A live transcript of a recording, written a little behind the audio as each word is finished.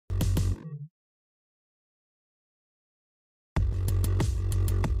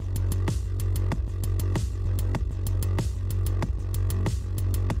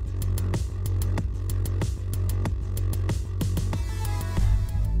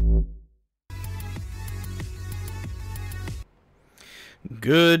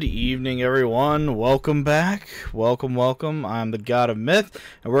Good evening, everyone. Welcome back. Welcome. I'm the God of Myth,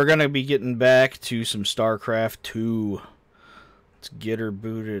 and we're going to be getting back to some Starcraft 2. Let's get her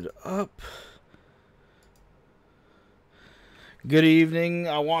booted up. Good evening.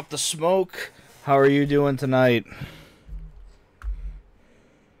 I want the smoke. How are you doing tonight?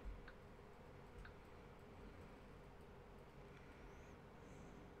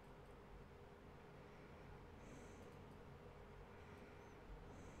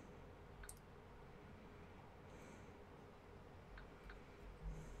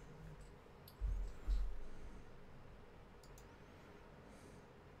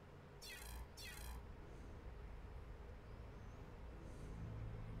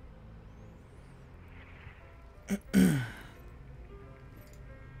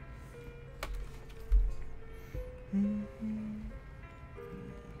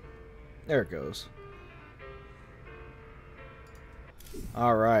 There it goes.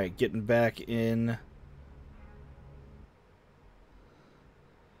 Alright, getting back in.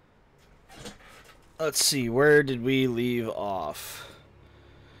 Let's see, where did we leave off?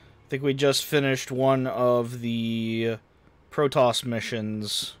 I think we just finished one of the Protoss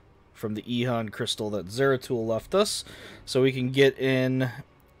missions from the Ehon crystal that Zeratul left us, so we can get in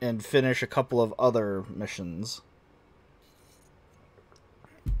and finish a couple of other missions.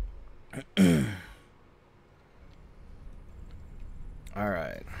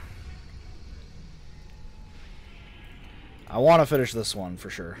 Alright. I want to finish this one for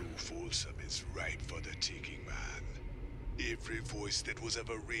sure. New Folsom is ripe for the taking, man. Every voice that was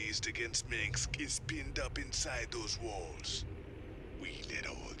ever raised against Minsk is pinned up inside those walls. We let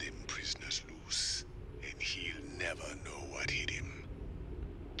all them prisoners loose, and he'll never know what hit him.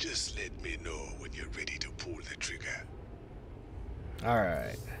 Just let me know when you're ready to pull the trigger.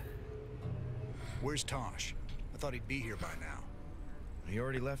 Alright. Where's Tosh? I thought he'd be here by now. He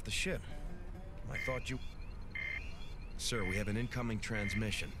already left the ship. I thought you... Sir, we have an incoming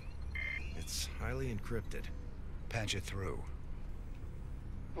transmission. It's highly encrypted. Patch it through.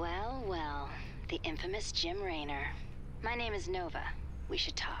 Well, the infamous Jim Raynor. My name is Nova. We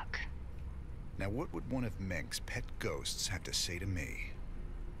should talk. Now what would one of Mink's pet ghosts have to say to me?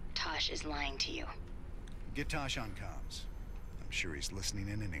 Tosh is lying to you. Get Tosh on comms. I'm sure he's listening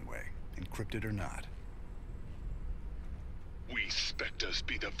in anyway, encrypted or not. We Spectres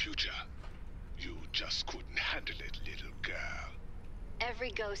be the future. You just couldn't handle it, little girl.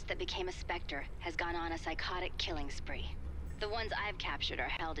 Every ghost that became a Spectre has gone on a psychotic killing spree. The ones I've captured are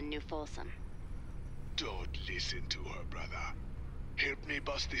held in New Folsom. Don't listen to her, brother. Help me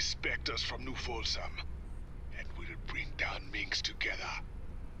bust these Spectres from New Folsom, and we'll bring down Minx together.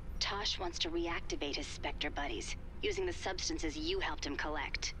 Tosh wants to reactivate his Spectre buddies, using the substances you helped him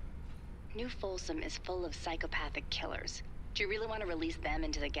collect. New Folsom is full of psychopathic killers. Do you really want to release them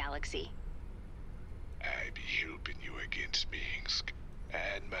into the galaxy? I be helping you against Minsk,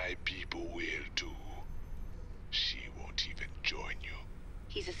 and my people will too. She won't even join you.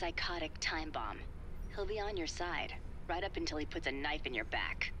 He's a psychotic time bomb. He'll be on your side, right up until he puts a knife in your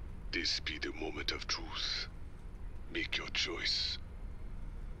back. This be the moment of truth. Make your choice.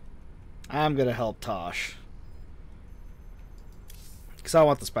 I'm gonna help Tosh. Because I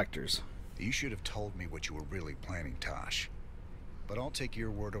want the Spectres. You should have told me what you were really planning, Tosh. But I'll take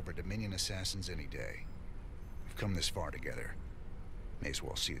your word over Dominion assassins any day. We've come this far together. May as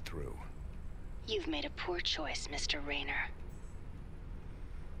well see it through. You've made a poor choice, Mr. Raynor.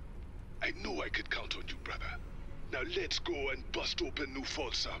 I know I could count on you, brother. Now let's go and bust open New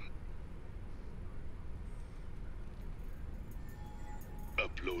Folsom.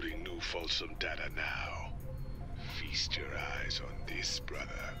 Uploading New Folsom data now. Feast your eyes on this,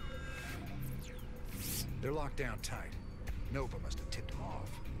 brother. They're locked down tight. Nova must have tipped them off.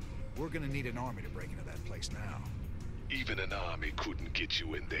 We're gonna need an army to break into that place now. Even an army couldn't get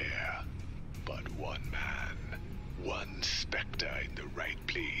you in there. But one man, one Spectre in the right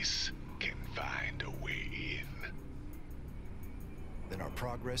place, can find a way in. Then our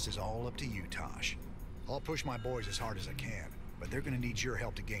progress is all up to you, Tosh. I'll push my boys as hard as I can, but they're gonna need your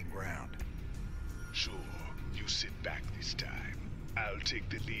help to gain ground. Sure, you sit back this time. I'll take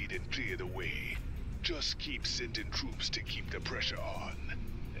the lead and clear the way. Just keep sending troops to keep the pressure on,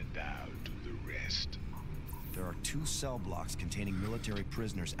 and I'll do the rest. There are 2 cell blocks containing military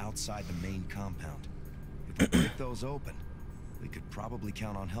prisoners outside the main compound. If we break those open, we could probably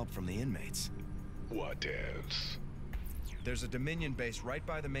count on help from the inmates. What else? There's a Dominion base right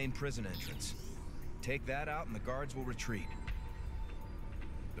by the main prison entrance. Take that out and the guards will retreat.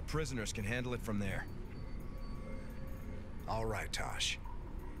 The prisoners can handle it from there. All right, Tosh.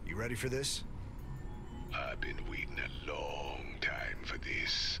 You ready for this? I've been waiting a long time for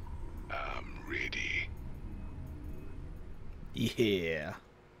this. I'm ready. Yeah.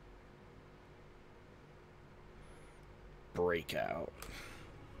 Breakout.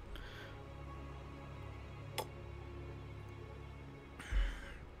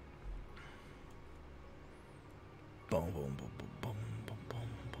 Boom, boom, boom, boom, boom, boom, boom,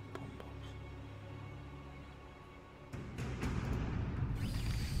 boom, boom, boom.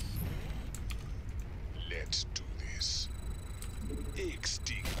 Let's do this.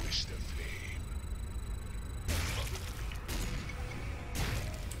 Extinguish the flame.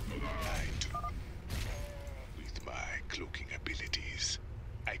 I do. With my cloaking abilities,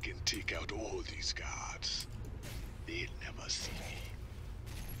 I can take out all these guards. They'll never see me.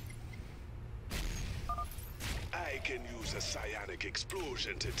 I can use a psionic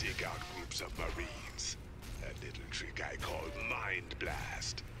explosion to take out groups of Marines. A little trick I call Mind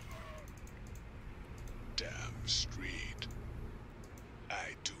Blast. Damn straight.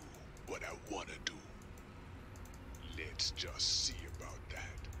 I do what I wanna do. Let's just see about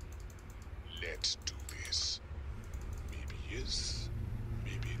that. Let's do this. Maybe yes,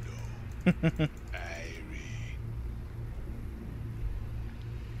 maybe no. Irie.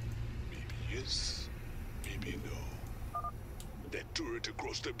 Maybe yes, maybe no. That turret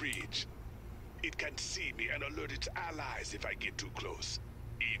across the bridge. It can see me and alert its allies if I get too close,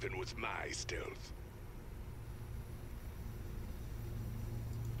 even with my stealth.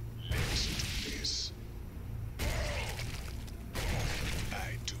 Let's do this.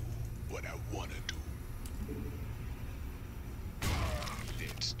 I do what I wanna do.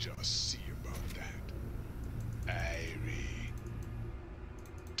 Let's just see about that. Irie.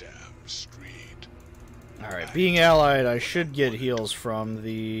 Damn straight. Alright, being allied, I should get heals from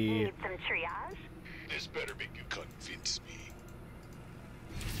the... Need some triage? This better make you convince me.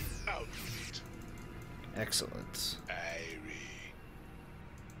 Out with it. Excellent. Irie.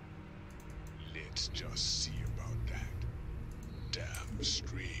 Let's just see about that. Damn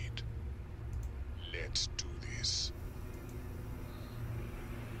straight. Let's do this.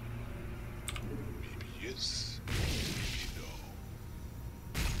 Maybe yes, maybe no.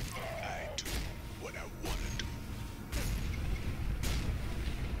 I do what I wanna do.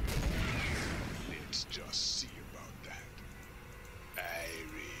 Let's just see about that.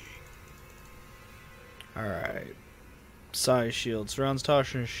 Irie. Alright. Psi shield. Surrounds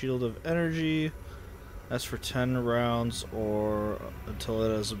Tosh in a shield of energy. That's for 10 rounds or until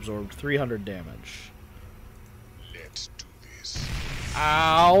it has absorbed 300 damage. Let's do this.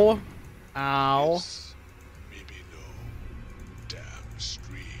 Ow! Ow. Yes, maybe no. Damn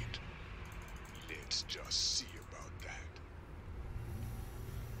straight. Let's just see about that.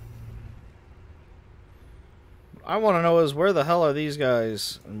 I want to know is where the hell are these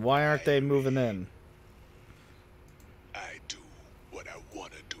guys and why aren't they moving in? I do what I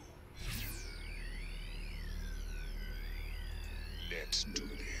wanna do. Let's do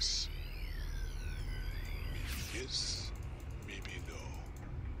this. Maybe yes, maybe no.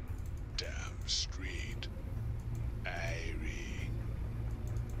 Damn straight. Irie.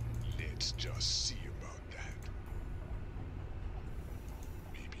 Let's just see about that.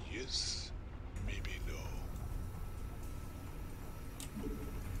 Maybe yes, maybe no.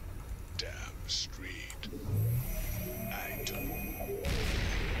 Damn straight. I do.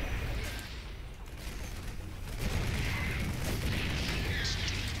 Let's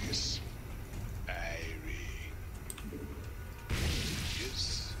do this. Irie.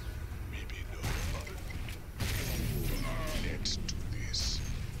 Yes, maybe no. Let's do this.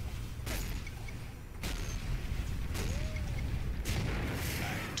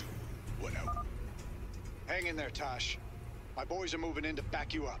 I do what I... Hang in there, Tosh. My boys are moving in to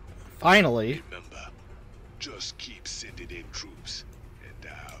back you up. Finally. Remember, just keep sending in troops,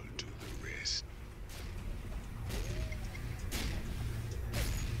 and I'll do the rest.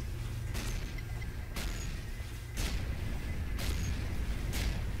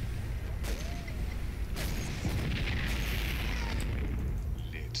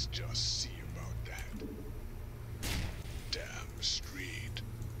 Let's just see about that. Damn straight.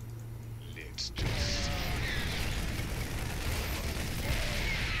 Let's just see.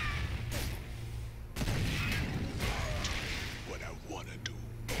 What I wanna do.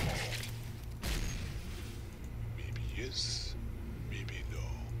 Maybe yes, maybe no.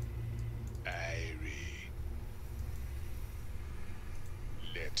 Irie.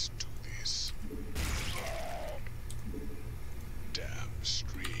 Let's do this. Damn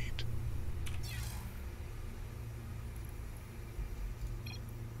straight.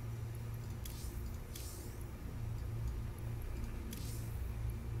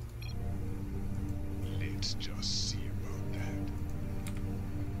 Let's just see about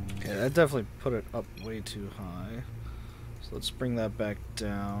that. Yeah, that definitely put it up way too high. So let's bring that back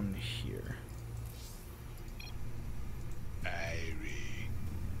down here. Irie.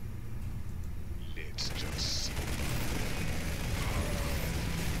 Let's just see.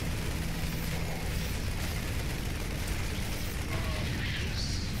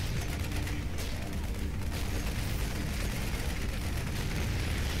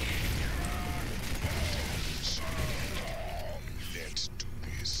 Let's do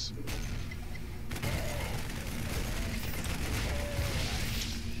this.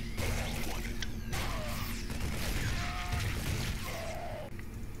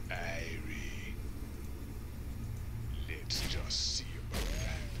 Irie. Let's just see about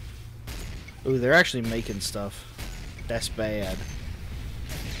that. Ooh, they're actually making stuff. That's bad.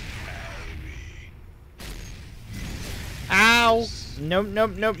 Ow! Nope,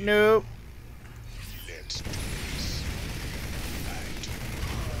 nope, nope, nope. Let's do this. I do.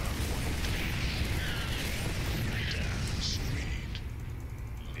 Damn straight.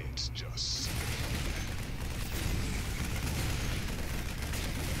 Let's just see.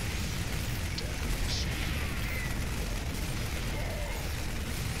 Damn straight.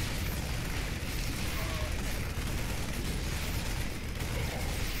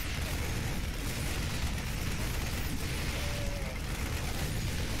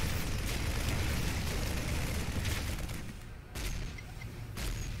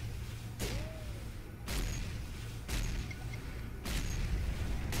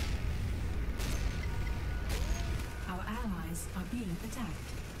 Our allies are being attacked.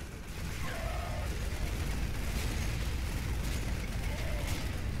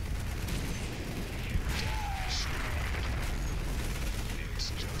 Let's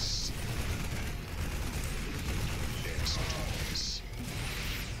just see. Let's do this.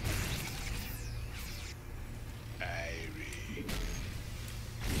 Irie.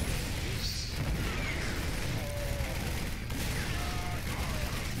 Yes.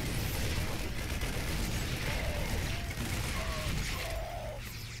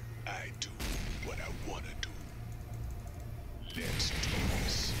 I do what I wanna do. Let's do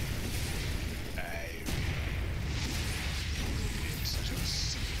this. Irie. Let's just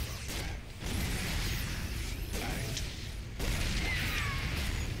see about that. I do what I wanna do.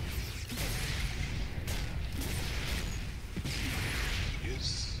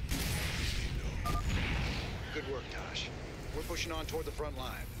 Yes. You know. Good work, Tosh. We're pushing on toward the front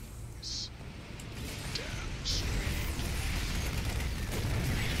line. Yes. Damn straight.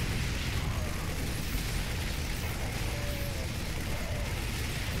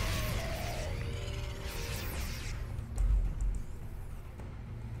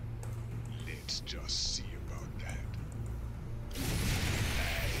 Let's just see about that.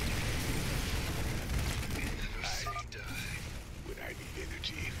 When I need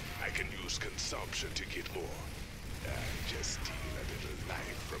energy, I can use consumption to get more. Just steal a little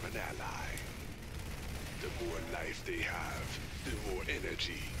life from an ally. The more life they have, the more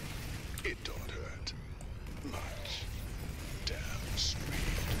energy. It don't hurt much. Damn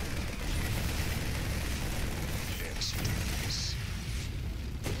straight. Let's do this.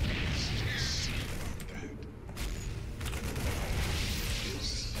 Let's just see about that. Yes.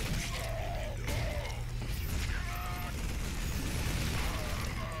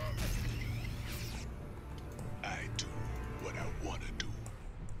 I do what I wanna do.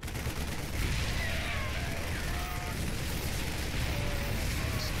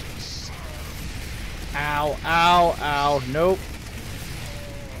 Let's just see. Ow, ow, ow. Nope.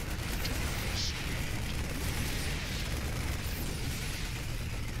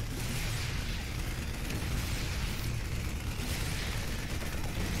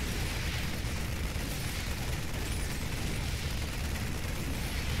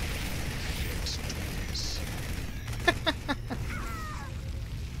 Let's do this.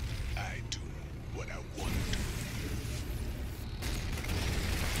 I do what I wanna do.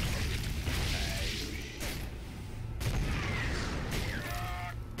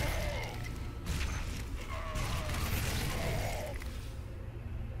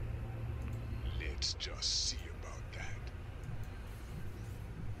 Let's just see about that.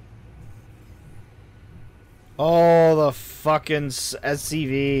 Oh, the fucking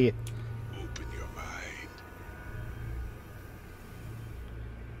SCV. Open your mind.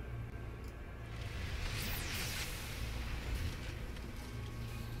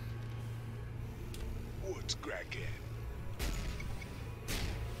 What's cracking?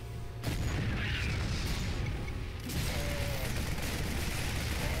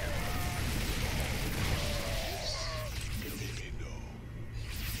 Let me know.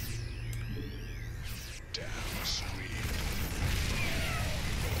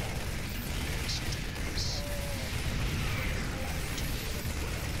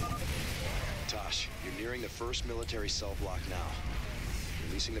 the first military cell block now.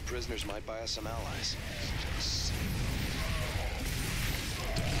 Releasing the prisoners might buy us some allies.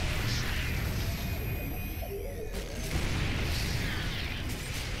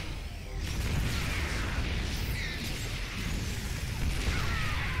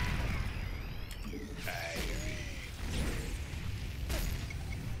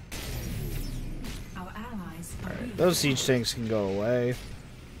 Our allies are being Those siege tanks can go away.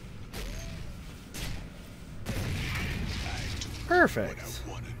 Perfect. What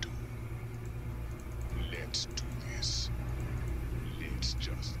I wanna do. Let's do this. Let's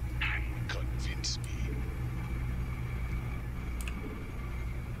just convince me.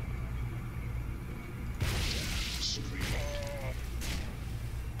 Straight.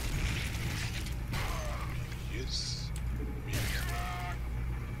 Yes.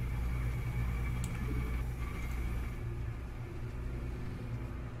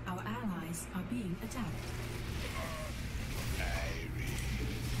 our allies are being attacked. I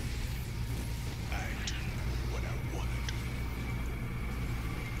do what I wanna do.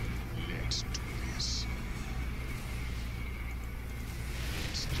 Let's do this.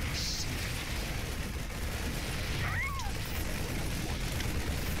 Let's just see. I do what I wanna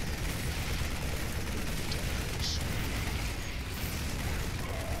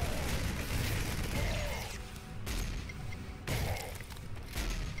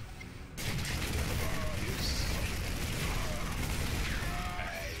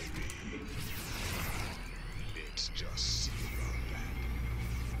Let's just see about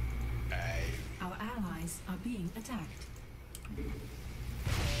that. Our allies are being attacked.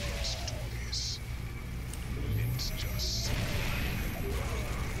 Let's do this. Let's just see.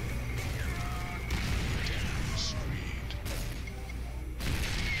 Damn straight.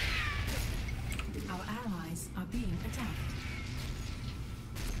 Our allies are being attacked.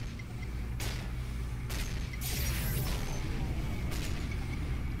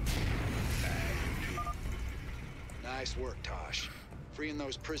 Nice work, Tosh. Freeing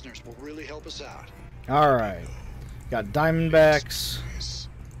those prisoners will really help us out. Alright. Got Diamondbacks. Yes.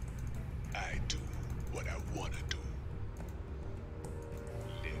 I do what I wanna do.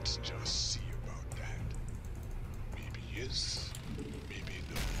 Let's just see about that. Maybe yes, maybe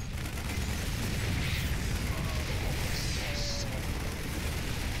no.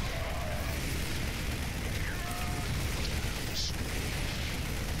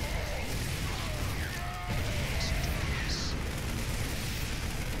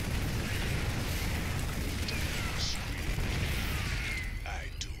 I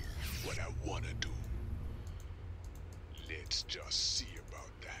do what I wanna do. Let's just see about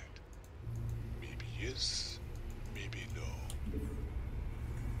that. Maybe yes, maybe no.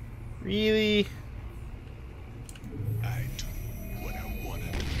 Really? I do what I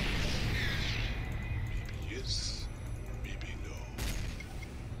wanna do. Maybe yes, maybe no.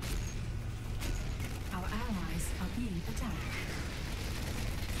 Our allies are being attacked.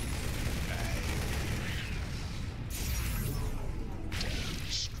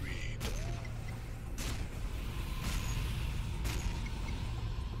 Screen.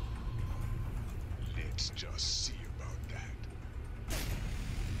 Let's just see about that.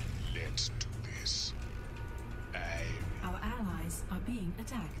 Let's do this. Our allies are being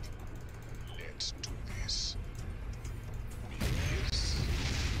attacked. Let's do this. Maybe yes,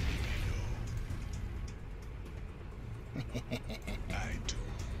 maybe no. I do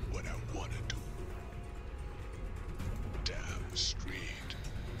what I wanna do. Damn straight.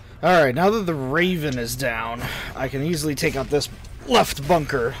 Alright, now that the Raven is down, I can easily take out this left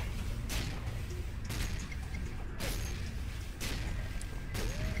bunker.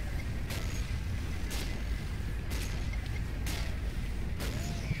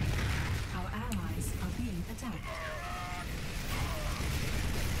 Our allies are being attacked.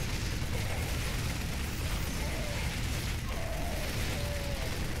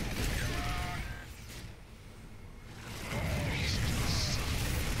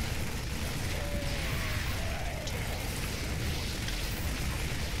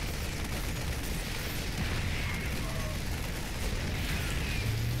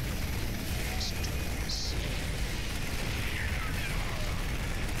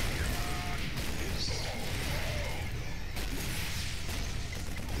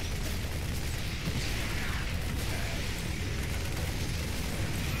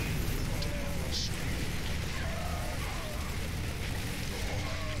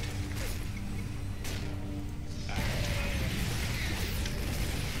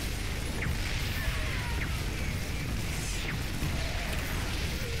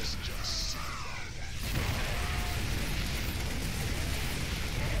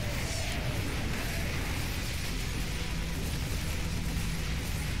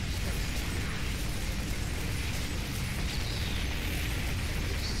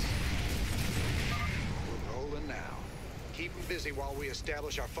 busy while we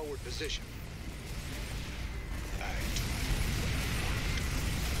establish our forward position.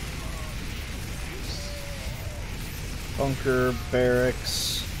 Bunker,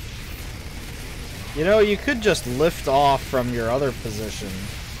 barracks. You know, you could just lift off from your other position.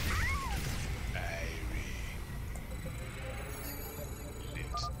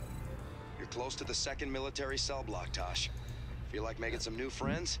 You're close to the second military cell block, Tosh. Feel like making some new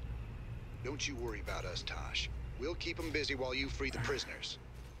friends? Don't you worry about us, Tosh. We'll keep them busy while you free the prisoners.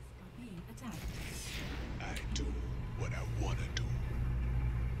 Are being attacked. I do what I want to do.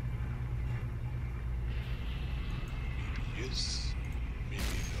 Maybe yes, maybe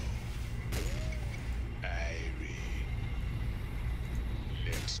no. Irie.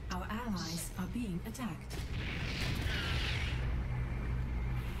 Let's Our allies are being attacked.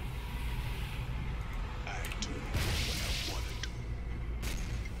 I do what I want to do.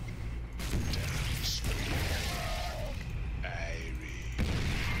 Damn straight. Irie.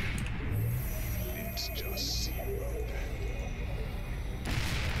 Let's just see about that.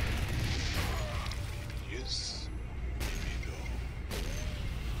 Maybe yes, maybe no.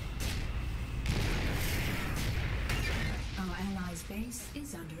 Our allies' base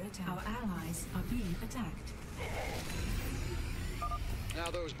is under attack. Our allies are being attacked. Now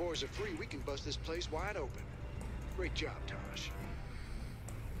those boys are free, we can bust this place wide open. Great job, Tosh.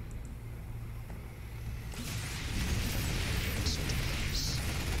 Let's do this.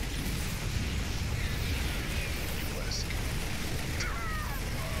 Let's go.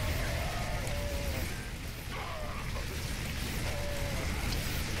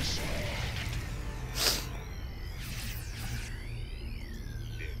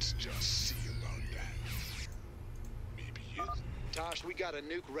 Let's just see about that. Maybe yes. Tosh, we got a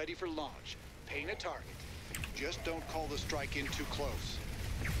nuke ready for launch. Paint a target. Just don't call the strike in too close.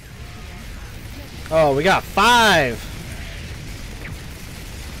 Oh, we got 5!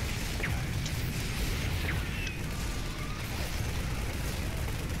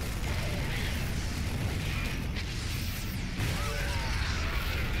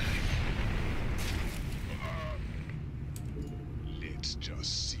 Let's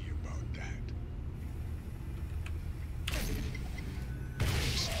just see about that.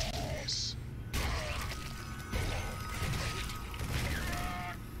 Let's do this.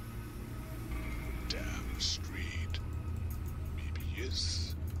 Damn straight. Maybe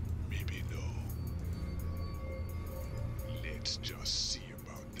yes, maybe no. Let's just see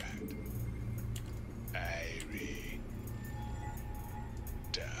about that. Irie.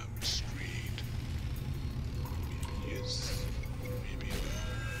 Damn straight. Maybe yes, maybe no.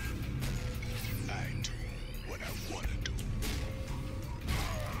 I do what I want to do.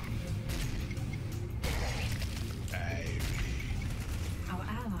 Irie. Our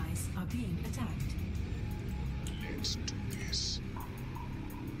allies are being attacked. Let's do this.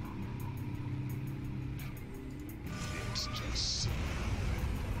 Let's just see.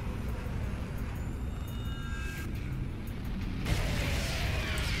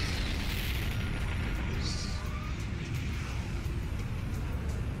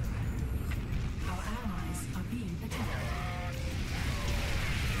 Our allies are being attacked.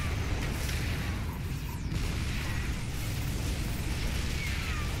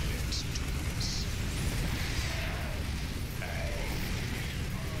 Let's do this.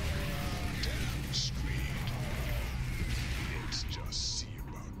 Damn straight. Let's just see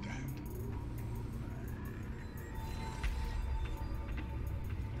about that.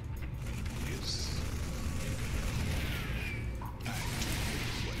 Yes. I do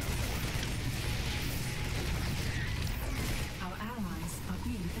what I want to do. Our allies are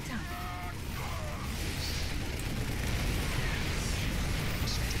being attacked.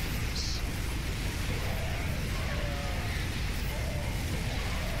 Let's do this.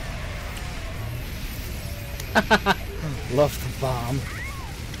 Love the bomb.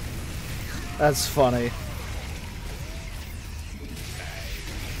 That's funny.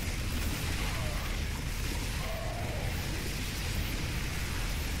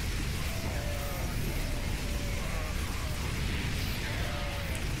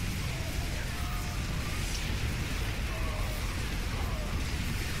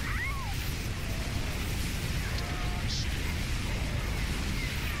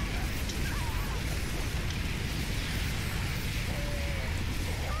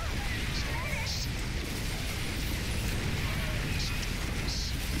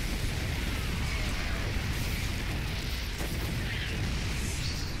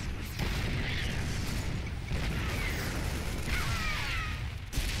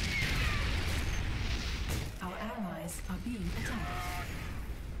 Our allies are being attacked.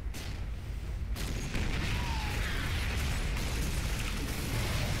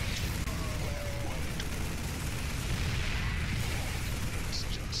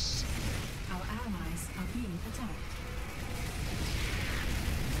 attacked.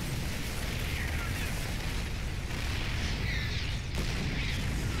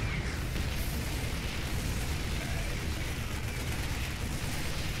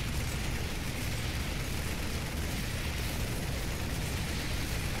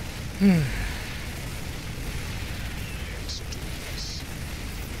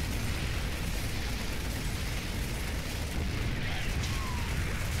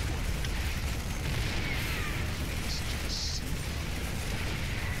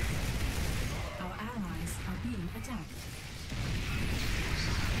 Our allies are being attacked.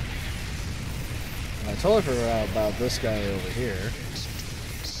 I totally forgot about this guy over here.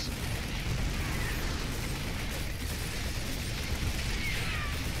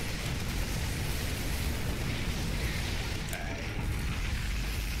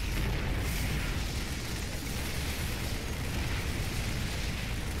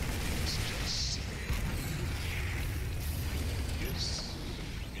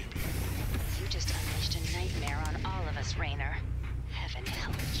 You just unleashed a nightmare on all of us, Raynor. Heaven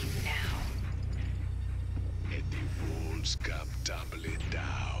help you now. And the walls come tumbling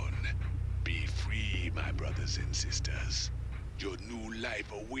down. Be free, my brothers and sisters. Your new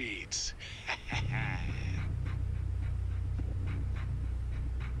life awaits.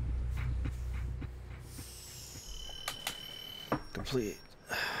 Complete.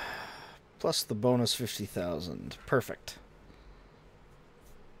 Plus the bonus 50,000. Perfect.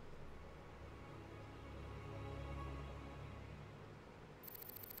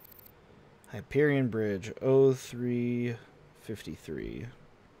 Hyperion Bridge 0353.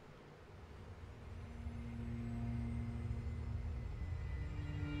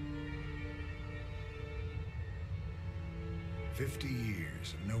 "50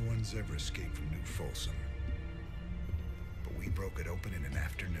 years, and no one's ever escaped from New Folsom. But we broke it open in an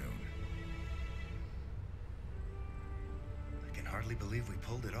afternoon. I can hardly believe we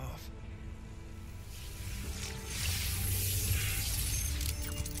pulled it off.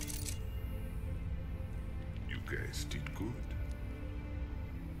 You guys did good.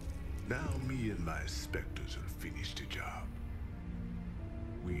 Now me and my specters will finish the job.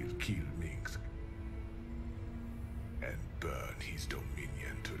 We'll kill Minsk and burn his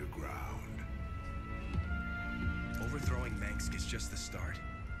dominion to the ground. Overthrowing Mansk is just the start.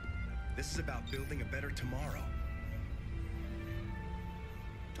 This is about building a better tomorrow.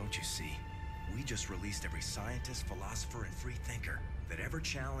 Don't you see? We just released every scientist, philosopher, and free thinker that ever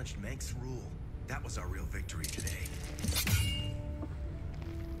challenged Mansk's rule. That was our real victory today.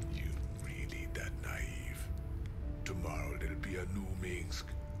 You really that naive? Tomorrow there'll be a new Minsk,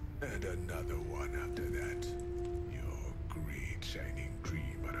 and another one after that. Your great shining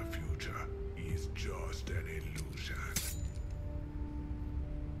dream of the future is just an illusion.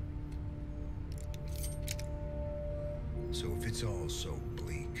 So if it's all so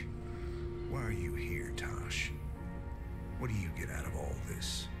bleak, why are you here, Tosh? What do you get out of all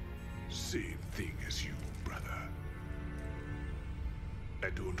this? Same thing as you, brother. I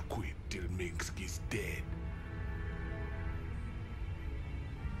don't quit till Minsk is dead.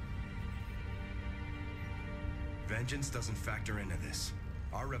 Vengeance doesn't factor into this.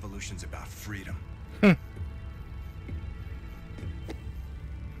 Our revolution's about freedom.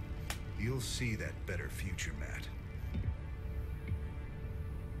 You'll see that better future, Matt.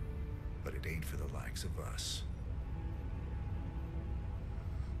 But it ain't for the likes of us.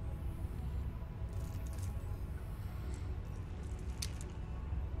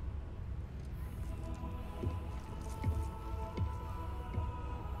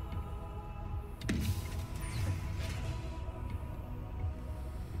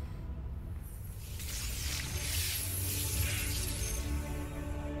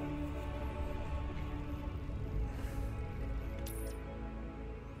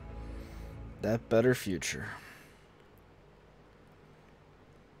 That better future.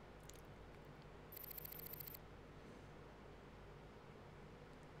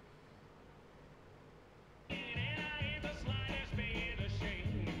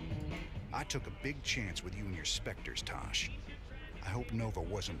 I took a big chance with you and your specters, Tosh. I hope Nova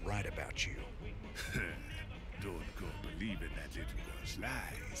wasn't right about you. Don't go believing that little girl's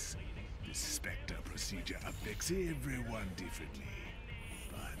lies. The Spectre procedure affects everyone differently.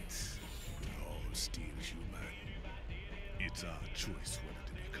 But we're all still human. It's our choice whether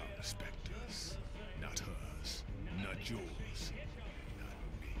to become Spectres. Not hers, not yours, not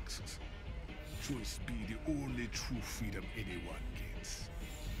Minsk's. Choice be the only true freedom anyone gets.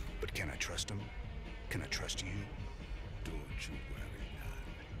 But can I trust him? Can I trust you? Don't you worry,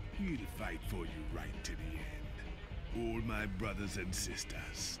 none. We'll fight for you right to the end. All my brothers and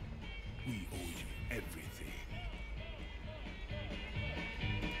sisters. We owe you everything.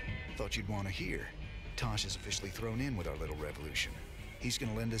 Thought you'd want to hear. Tosh is officially thrown in with our little revolution. He's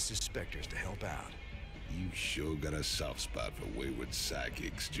gonna lend us his specters to help out. You sure got a soft spot for wayward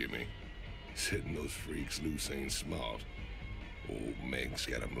psychics, Jimmy. Setting those freaks loose ain't smart. Old Meg's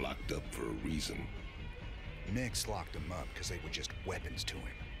got him locked up for a reason. Meg's locked them up because they were just weapons to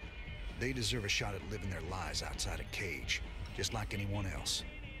him. They deserve a shot at living their lives outside a cage, just like anyone else.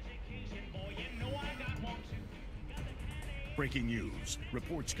 Breaking news.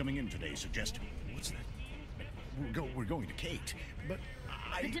 Reports coming in today suggest... What's that? We're going to Kate, but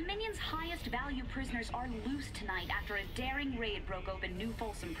The Dominion's highest value prisoners are loose tonight after a daring raid broke open New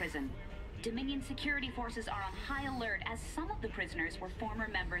Folsom Prison. Dominion security forces are on high alert as some of the prisoners were former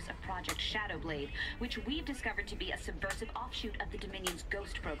members of Project Shadowblade, which we've discovered to be a subversive offshoot of the Dominion's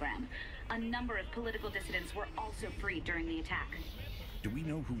Ghost program. A number of political dissidents were also freed during the attack. do we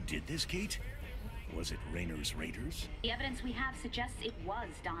know who did this, Kate? Was it Raynor's Raiders? The evidence we have suggests it was,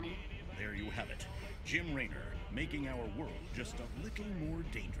 Donnie. There you have it. Jim Raynor, making our world just a little more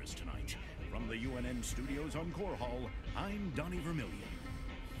dangerous tonight. From the UNN studios on Core Hall, I'm Donnie Vermillion.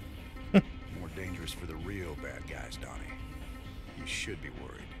 More dangerous for the real bad guys, Donnie. You should be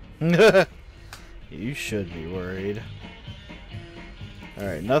worried. You should be worried.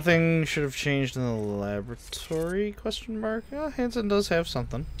 Alright, nothing should have changed in the laboratory, question mark? Oh, Hansen does have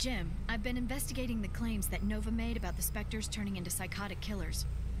something. Jim, I've been investigating the claims that Nova made about the Spectres turning into psychotic killers.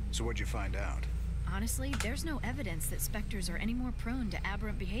 So what'd you find out? Honestly, there's no evidence that Spectres are any more prone to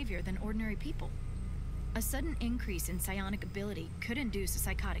aberrant behavior than ordinary people. A sudden increase in psionic ability could induce a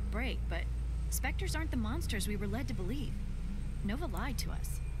psychotic break, but Spectres aren't the monsters we were led to believe. Nova lied to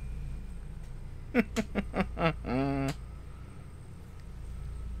us.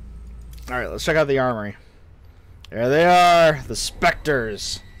 Alright, let's check out the armory. There they are, the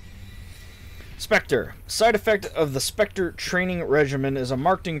Spectres. Spectre. Side effect of the Spectre training regimen is a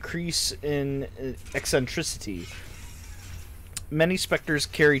marked increase in eccentricity. Many Spectres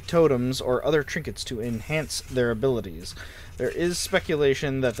carry totems or other trinkets to enhance their abilities. There is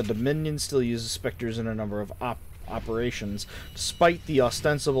speculation that the Dominion still uses Spectres in a number of operations, despite the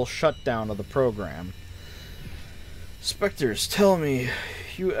ostensible shutdown of the program. Spectres, tell me,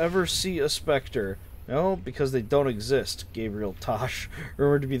 you ever see a Spectre? No, because they don't exist. Gabriel Tosh,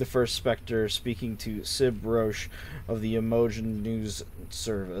 rumored to be the first Spectre, speaking to Sib Roche of the Emotion News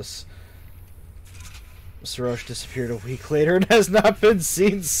Service. Mr. Roche disappeared a week later and has not been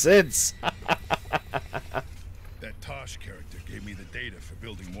seen since. That Tosh character gave me the data for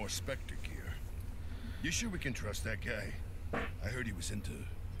building more Spectre gear. You sure we can trust that guy? I heard he was into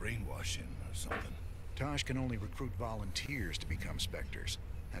brainwashing or something. Tosh can only recruit volunteers to become Spectres.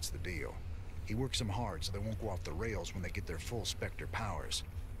 That's the deal. He works them hard so they won't go off the rails when they get their full Spectre powers.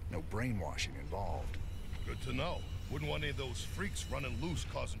 No brainwashing involved. Good to know. Wouldn't want any of those freaks running loose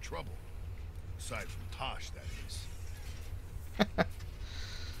causing trouble. Aside from Tosh, that is.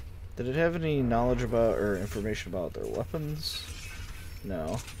 Did it have any knowledge about or information about their weapons?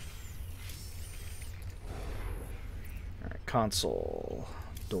 No. Alright, console.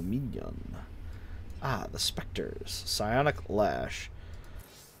 Dominion. Ah, the Spectres. Psionic Lash.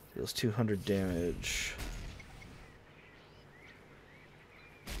 Deals 200 damage.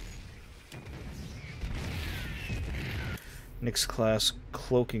 Nyx class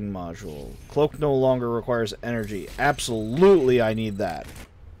cloaking module. Cloak no longer requires energy. Absolutely, I need that.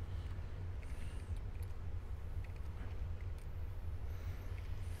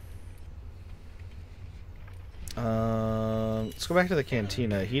 Let's go back to the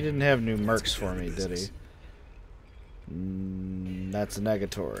cantina. He didn't have new mercs for me, did he? That's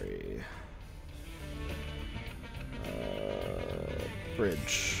negatory.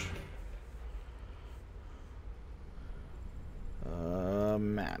 Bridge.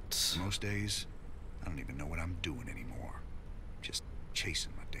 Matt. Most days, I don't even know what I'm doing anymore. Just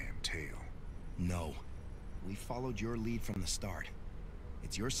chasing my damn tail. No. We followed your lead from the start.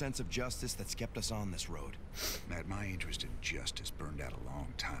 It's your sense of justice that's kept us on this road. Matt, my interest in justice burned out a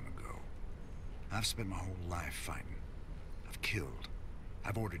long time ago. I've spent my whole life fighting. I've killed.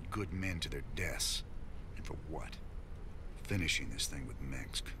 I've ordered good men to their deaths. And for what? Finishing this thing with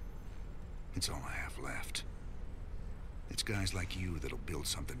Minsk. It's all I have left. It's guys like you that'll build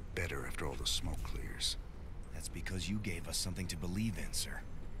something better after all the smoke clears. That's because you gave us something to believe in, sir.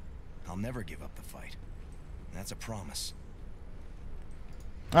 I'll never give up the fight. That's a promise.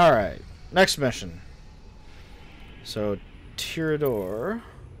 Alright, next mission. So, Tirador.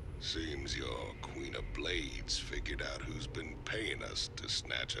 Seems your Queen of Blades figured out who's been paying us to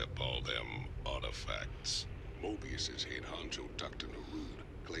snatch up all them artifacts. Mobius's head honcho Dr. Narud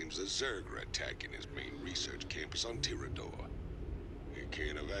claims claims a Zerg are attacking his main research campus on Tirador. He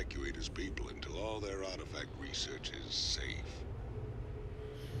can't evacuate his people until all their artifact research is safe.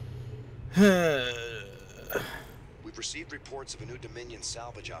 We've received reports of a new Dominion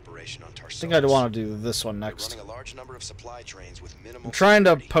salvage operation on Tarsus. I think I'd want to do this one next. They're running a large number of supply trains with minimal I'm trying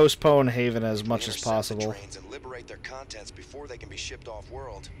to security. postpone Haven as much as If we intercept the possible. trains and liberate their contents before they can be shipped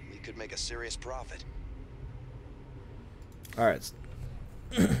off-world, we could make a serious profit. Alright.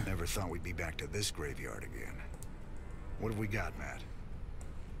 Never thought we'd be back to this graveyard again. What have we got, Matt?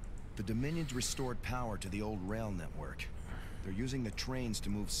 The Dominion's restored power to the old rail network. They're using the trains to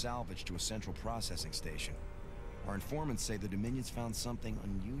move salvage to a central processing station. Our informants say the Dominion's found something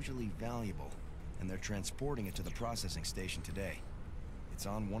unusually valuable, and they're transporting it to the processing station today. It's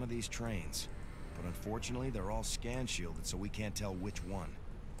on one of these trains, but unfortunately they're all scan shielded, so we can't tell which one.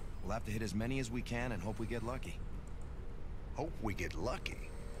 We'll have to hit as many as we can and hope we get lucky. Hope we get lucky?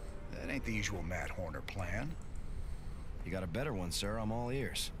 That ain't the usual Matt Horner plan. You got a better one, sir. I'm all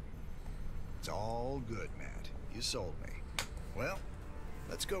ears. It's all good, Matt. You sold me. Well,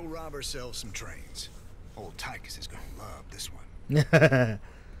 let's go rob ourselves some trains. Old Tychus is gonna love this one. The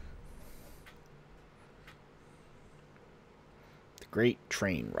Great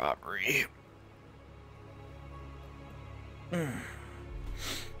Train Robbery.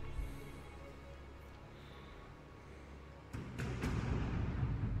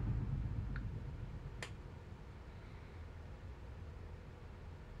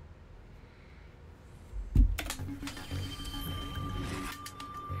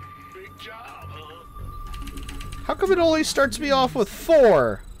 Big job, huh? How come it only starts me off with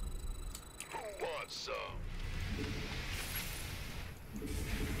 4? Who wants some?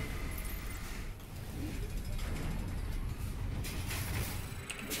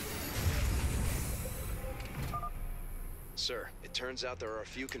 Sir, it turns out there are a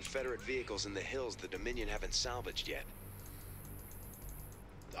few Confederate vehicles in the hills the Dominion haven't salvaged yet.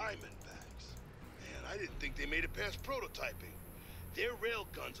 Diamondbacks. Man, I didn't think they made it past prototyping. Their rail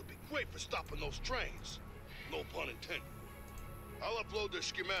guns will be great for stopping those trains. No pun intended. I'll upload their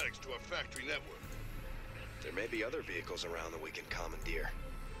schematics to our factory network. There may be other vehicles around that we can commandeer.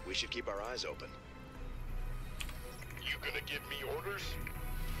 We should keep our eyes open. You gonna give me orders?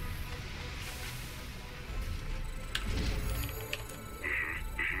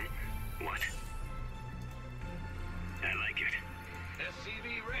 What? I like it.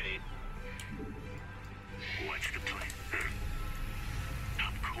 SCV ready. What's the plan?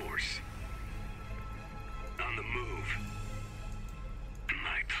 Of course. On the move.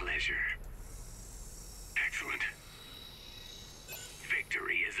 My pleasure. Excellent.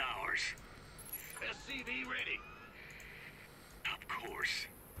 Victory is ours. SCV ready. Of course.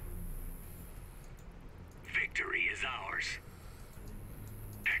 Victory is ours.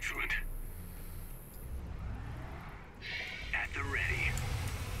 Excellent. At the ready.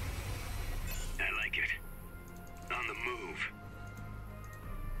 I like it. On the move.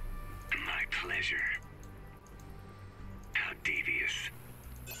 My pleasure. How devious.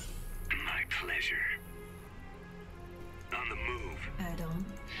 My pleasure. On the move. Add-on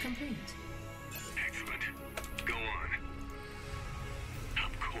complete. Excellent. Go on.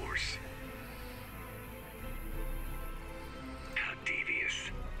 Of course. How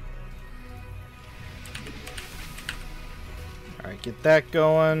devious. Alright, get that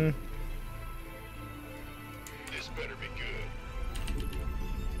going. This better be good.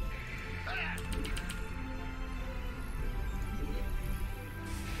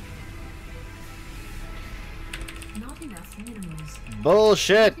 Not enough minerals.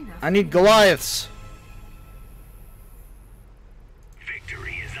 Bullshit! I need Goliaths.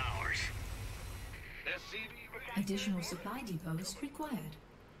 Victory is ours. Additional supply depots required.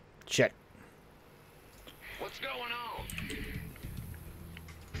 Check. What's going on?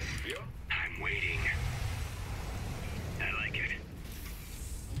 I'm waiting. I like it.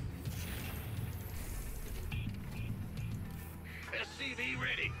 SCV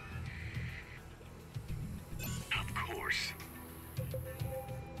ready. Of course.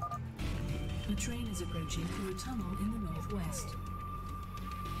 A train is approaching through a tunnel in the northwest.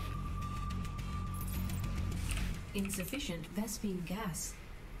 Insufficient Vespine gas.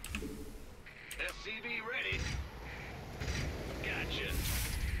 SCV ready. Gotcha.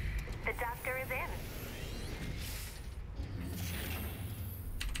 The doctor is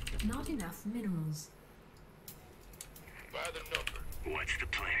in. Not enough minerals. By the number. What's the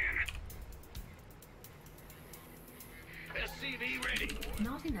plan? SCV ready.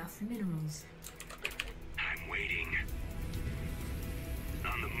 Not enough minerals. I'm waiting.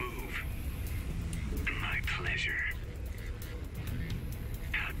 On the move. My pleasure.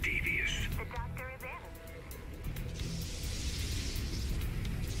 How devious. The doctor is in.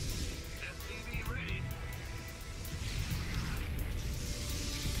 SCV ready.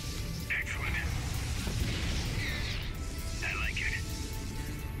 Excellent. I like it.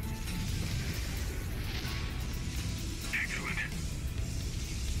 Excellent.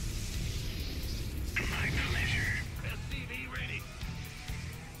 My pleasure. SCV ready.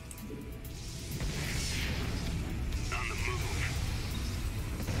 On the move.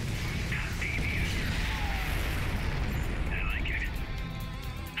 Not devious. I like it.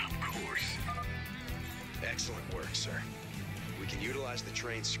 Of course. Excellent work, sir. We can utilize the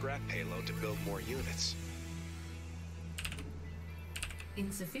train's scrap payload to build more units.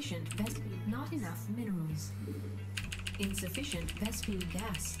 Insufficient Vespene. Not enough minerals. Insufficient Vespene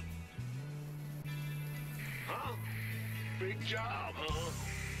gas. Huh? Big job, huh?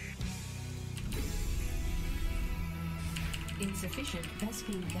 Insufficient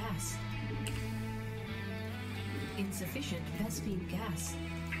Vespene gas. Insufficient Vespene gas.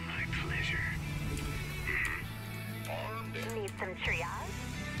 My pleasure. Armed and Need some triage?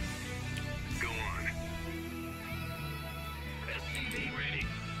 go on. SCV ready.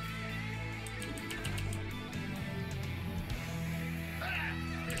 Ah!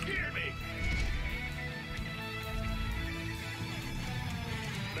 You scared me!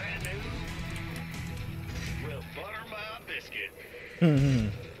 Bad news? Well, butter my biscuit.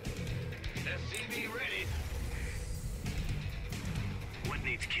 SCV ready. What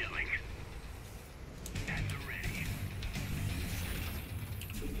needs killing? At the ready.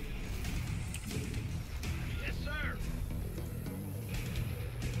 Yes, sir.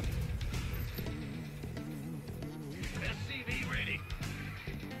 SCV ready.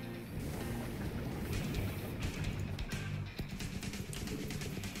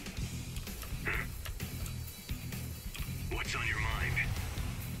 What's on your mind?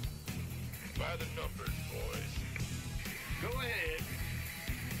 By the numbers, boys. Go ahead.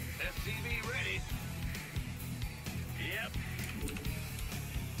 SCV ready. Yep.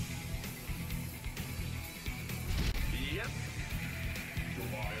 Yep.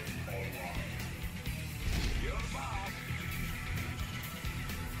 You're the boss.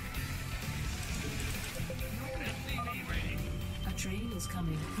 SCV ready. A train is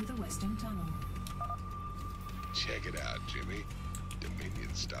coming through the western tunnel. Check it out, Jimmy.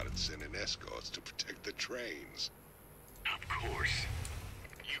 Dominion started sending escorts to protect the trains. Of course.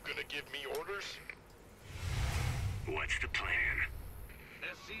 You gonna give me orders? What's the plan?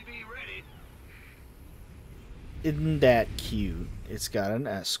 SCV ready. Isn't that cute? It's got an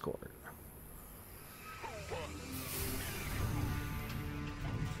escort.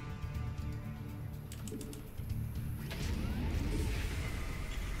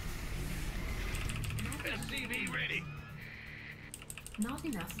 SCV ready. Not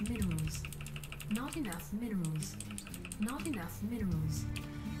enough minerals. Not enough minerals. Not enough minerals.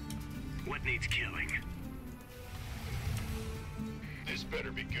 What needs killing? This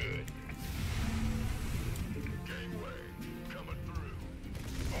better be good. Gangway coming through.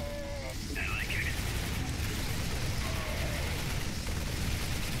 I like it.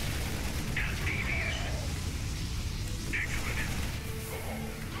 Not devious. Excellent.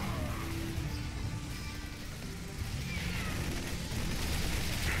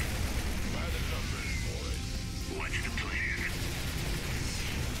 By the numbers, boys. What's the plan?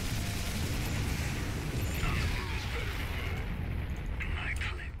 This better be good. My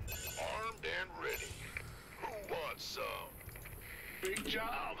plan. Armed and ready. Who wants some? Big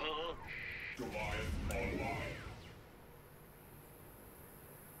job, huh?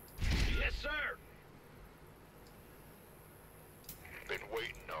 Yes, sir. Been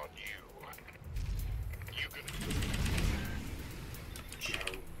waiting on you. You can...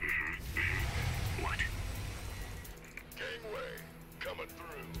 What? Gangway coming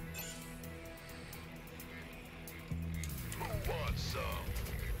through. Who wants some?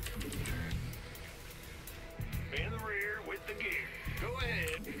 In the rear with the gear. Go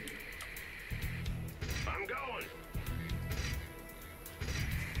ahead. I'm going.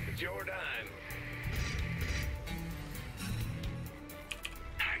 It's your dime.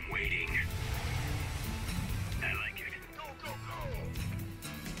 I'm waiting. I like it. Go, go, go!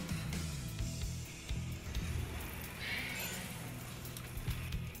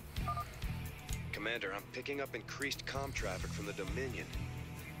 Commander, I'm picking up increased comm traffic from the Dominion.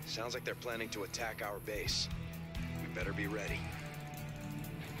 Sounds like they're planning to attack our base. We better be ready.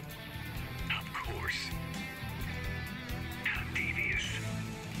 Of course. Not devious.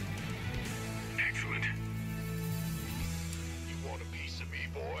 Excellent. You want a piece of me,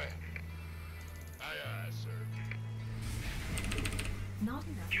 boy? Aye, aye, sir. Not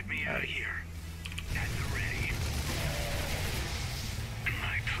enough. Get me out of here. At the ready.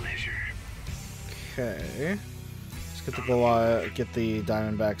 My pleasure. Okay. Let's get the Goliath, get the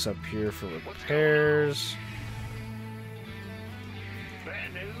Diamondbacks up here for repairs.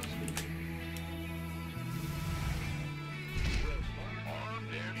 Bad news.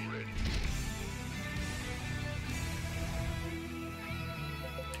 Armed and ready.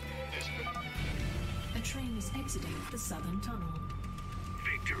 A train is exiting the southern tunnel.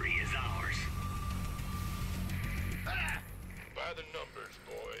 Victory is ours. By the numbers,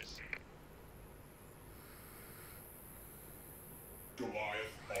 boys.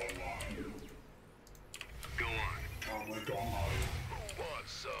 Goliath online. Go on. Omelet online. Who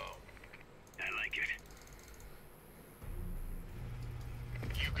wants some? I like it.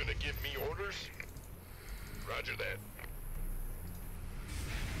 You gonna give me orders? Roger that.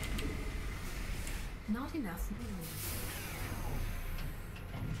 Not enough minerals.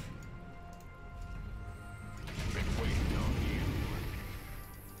 Been waiting on you.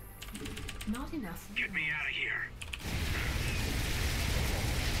 Not enough. Get me out of here.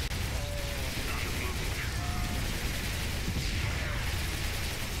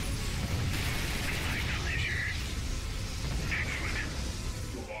 My pleasure. Excellent.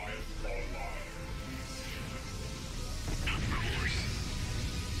 Goliath online. Of course.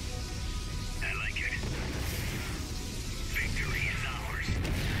 I like it. Victory is ours.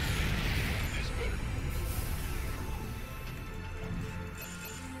 This better.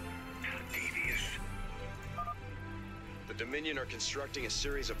 How devious. The Dominion are constructing a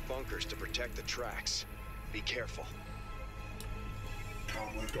series of bunkers to protect the tracks. Be careful.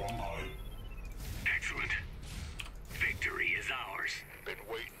 Omelet online. Excellent. Victory is ours. Been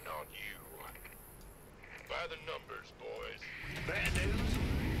waiting on you. By the numbers, boys. Bad news?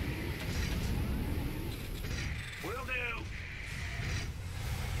 Will do.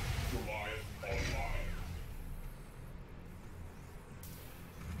 Goliath online.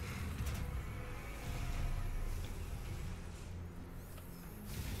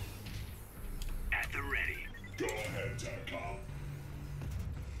 At the ready. Go ahead, TechCom.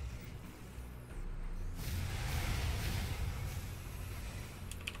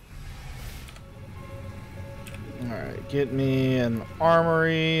 Alright, get me an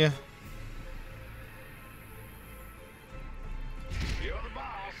armory. You're the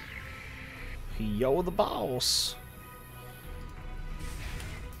boss. Yo, the boss.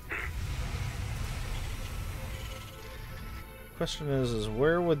 Question is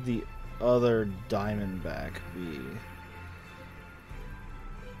where would the other Diamondback be?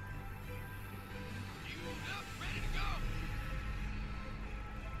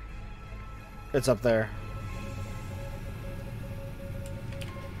 It's up there.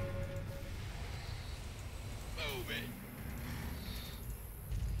 Move it.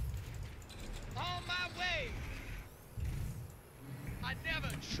 On my way. I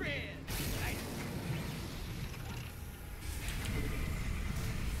never tread.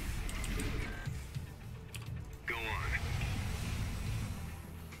 Go on.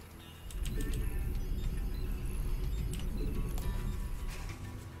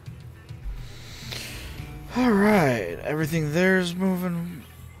 Alright, everything there's moving.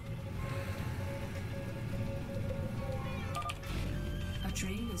 A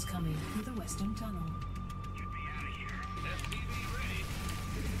train is coming through the western tunnel. Get me out of here. SCV ready.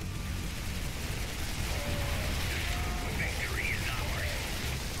 Victory is ours.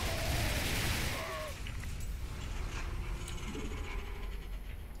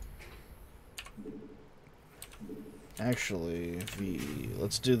 Actually,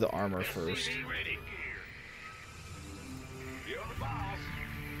 let's do the armor first. SCV ready. You're the boss.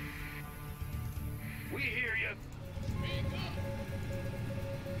 We hear you. Speak up.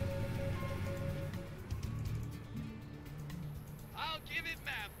 I'll give it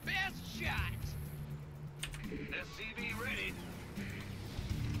my best shot. SCV ready.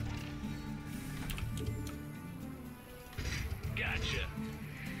 Gotcha.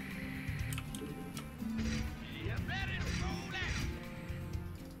 You ready to roll out?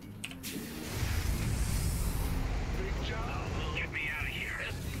 Big job. Get me out of here.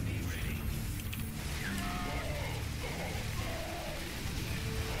 SCV ready.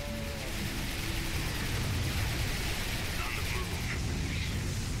 On the move.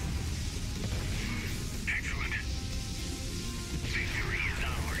 Excellent.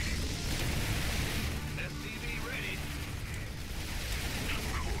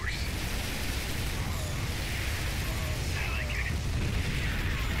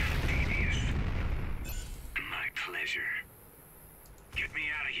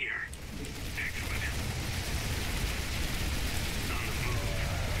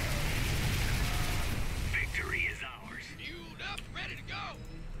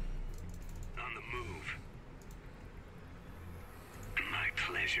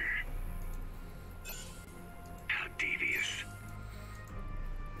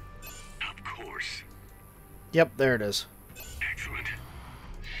 course. Yep, there it is. Excellent.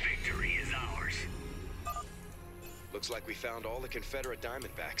 Victory is ours. Looks like we found all the Confederate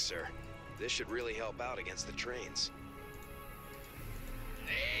Diamondbacks, sir. This should really help out against the trains.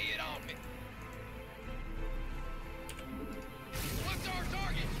 Lay it on me. What's our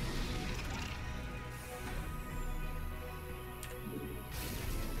target?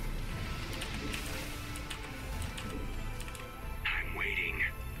 I'm waiting.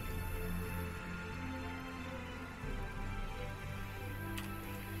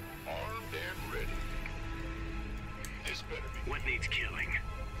 Armed and ready. This better be. What needs killing?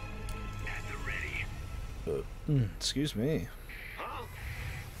 At the ready. Excuse me. Huh?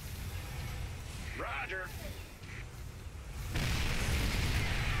 Roger.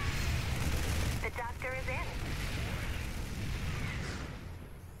 The doctor is in.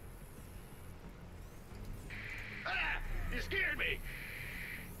 Ah! You scared me!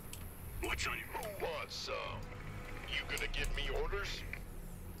 What's on your... Who wants some? You gonna give me orders?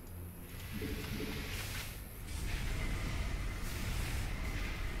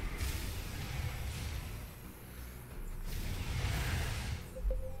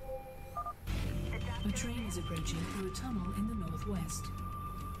 A train is approaching through a tunnel in the northwest.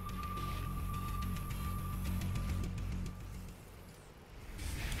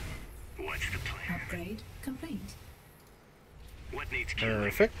 What's the plan? Upgrade complete. What needs killing?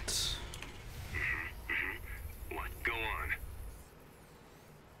 Perfect. What? Go on.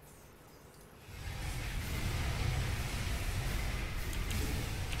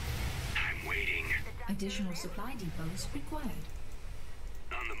 I'm waiting. Additional supply depots required.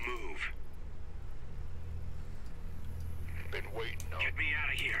 On the move. Been waiting on. Get me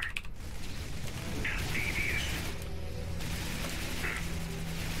out of here. How devious.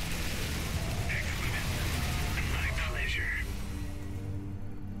 Excellent. My pleasure.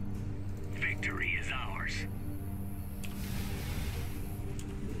 Victory is ours.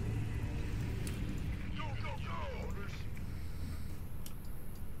 Go, go, go! Orders.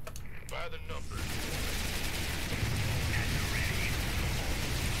 By the numbers. At the ready.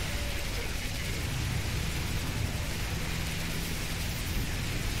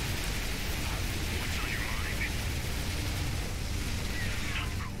 What's on your mind?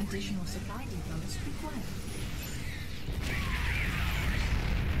 Additional supply depots required.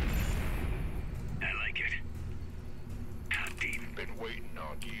 I like it. How deep? Been waiting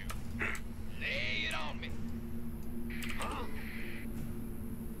on you. Lay it on me. Huh?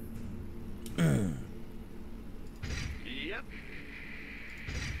 Yep.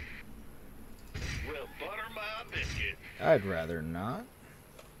 Well, butter my biscuit. I'd rather not.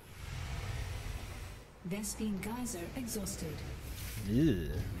 Vespine geyser exhausted. Ew.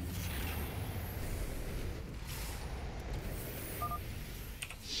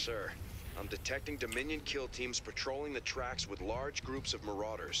 Sir, I'm detecting Dominion kill teams patrolling the tracks with large groups of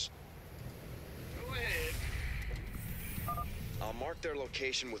marauders. Go ahead. I'll mark their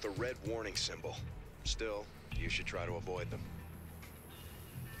location with a red warning symbol. Still, you should try to avoid them.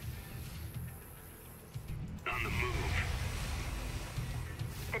 On the move.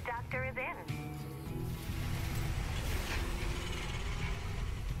 The doctor is in.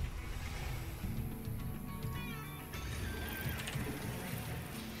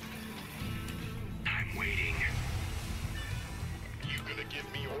 I'm waiting. You gonna give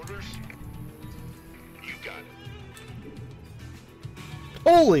me orders? You got it.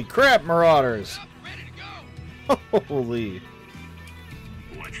 Holy crap, Marauders! Up, ready to go. Holy.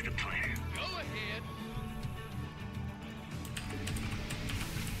 What's the plan? Go ahead.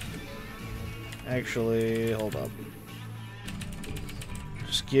 Actually, hold up.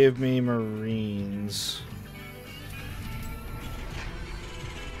 Just give me Marines.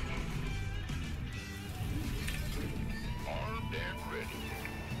 Armed and ready.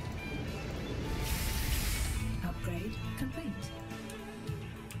 Upgrade complete.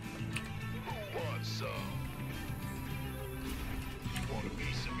 Who wants some? You want a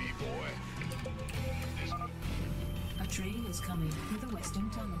piece of me, boy? This one. A train is coming through the western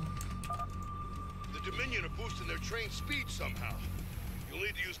tunnel. The Dominion are boosting their train speed somehow. You'll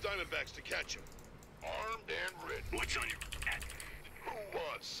need to use Diamondbacks to catch them. Armed and ready. What's on your... Who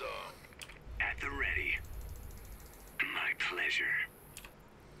wants some? At the ready. My pleasure.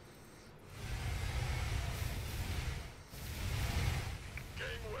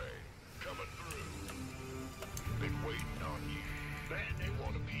 Gangway, coming through. Been waiting on you. Man, they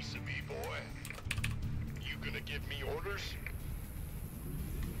want a piece of me, boy. You gonna give me orders?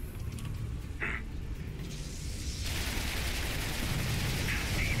 I'm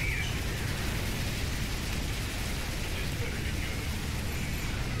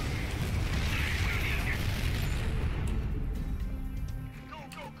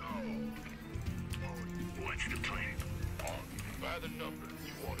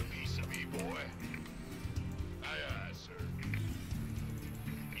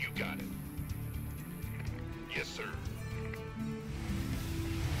Got it. Yes, sir.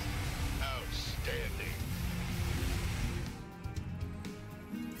 Outstanding.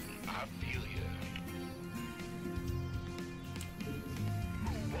 I feel ya.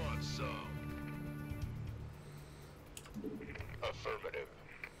 Who wants some? Affirmative.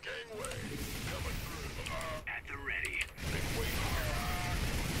 Gangway coming through. At the ready. Been waiting.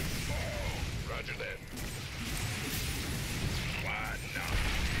 Roger that. Why not?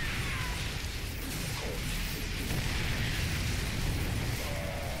 Of course.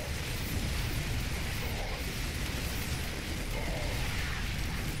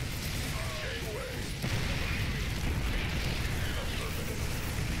 Gangway. Affirmative.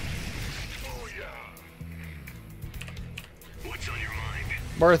 Oh yeah. What's on your mind?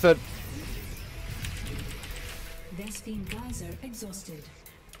 Worth it. Vespine geyser exhausted.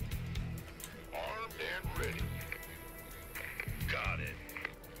 Armed and ready. Got it.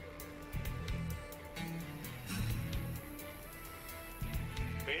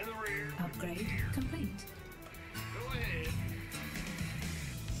 In the rear. Upgrade complete. Go ahead.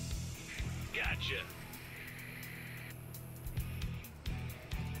 Gotcha.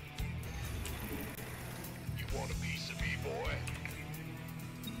 You want a piece of me, boy?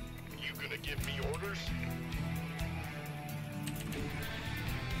 You gonna give me orders?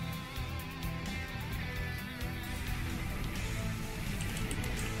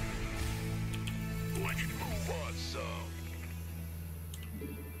 What? Who wants some?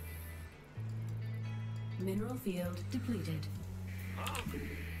 Mineral field depleted. Huh?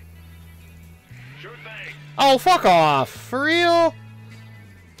 Sure thing. Oh, fuck off. For real?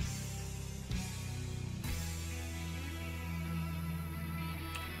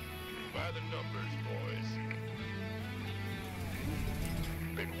 By the numbers, boys.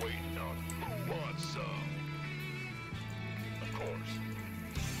 Been waiting on who wants some. Of course.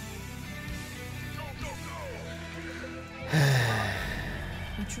 Go, go, go!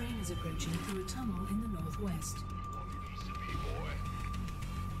 A train is approaching through a tunnel in the northwest. Piece of me, boy.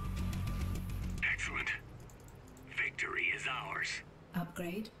 Excellent. Victory is ours.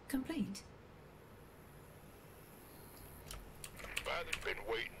 Upgrade complete. Father's been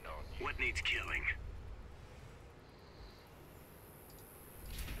waiting on you. What needs killing?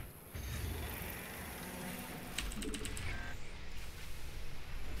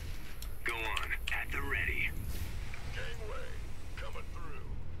 Go on, at the ready. Gangway, coming through.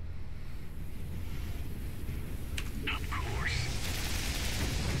 Of course.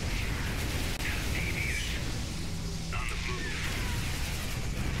 Devious. On the move.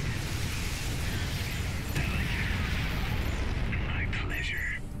 My pleasure.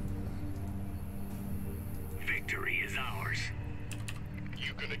 Victory is ours.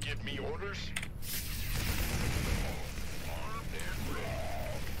 You gonna give me orders? Armed and ready.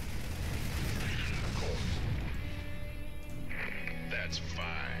 Of course. That's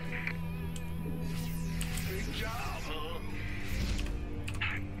fine. Big job, huh?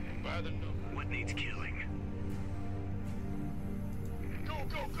 By the number. What needs killing? Go,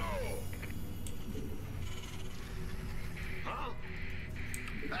 go, go! Huh?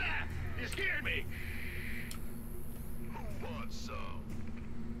 Ah! You scared me! Who wants some?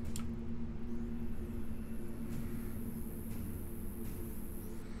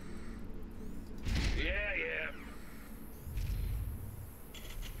 Yeah, yeah.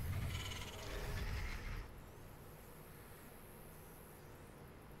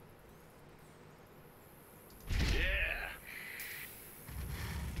 Yeah.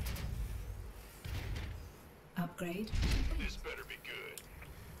 Upgrade. This better be good.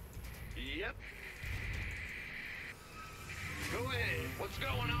 Yep. Go ahead. What's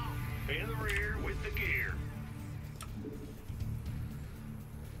going on? In the rear with the gear.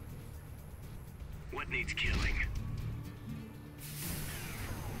 What needs killing?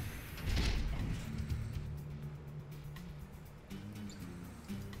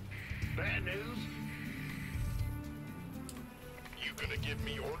 Bad news? You gonna give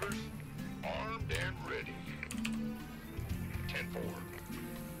me orders? Armed and ready. 10-4.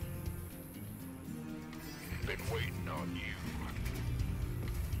 Been waiting on you.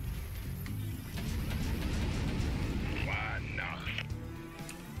 Why not?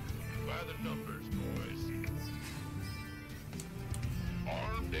 By the numbers, boys.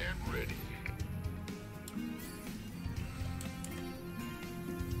 Armed and ready.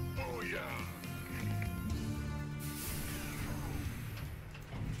 Oh, yeah.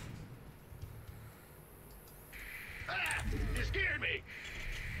 Ah! You scared me!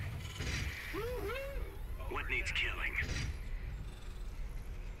 Woo-hoo! What needs killing?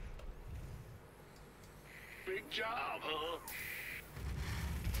 Big job, huh?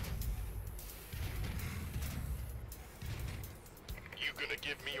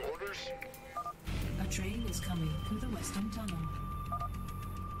 give me orders? A train is coming through the western tunnel.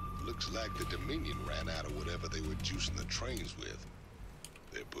 Looks like the Dominion ran out of whatever they were juicing the trains with.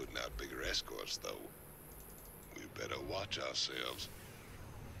 They're putting out bigger escorts, though. We better watch ourselves.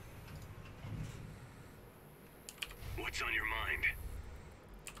 What's on your mind?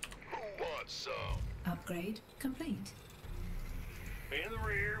 Who wants some? Upgrade complete. In the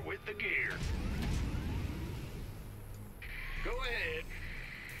rear with the gear. Go ahead.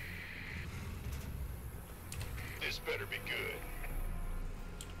 This better be good.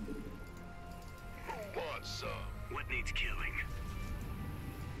 Who wants some? What needs killing?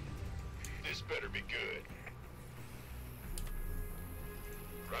 This better be good.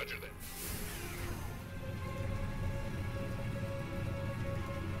 Roger that.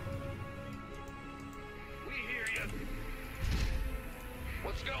 We hear you.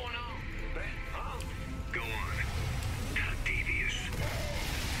 What's going on? Huh? Go on. How devious.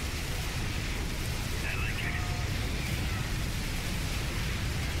 I like it.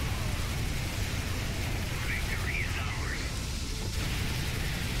 Victory is ours.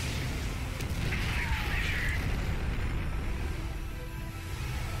 My pleasure.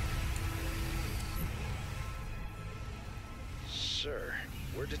 Sir,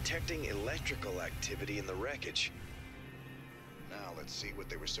 we're detecting electrical activity in the wreckage. Now let's see what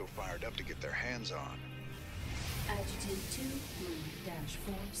they were so fired up to get their hands on. Adjutant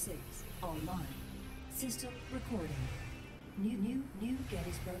 23-46 online. System recording. New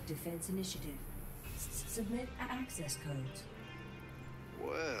Gettysburg Defense Initiative. Submit access codes.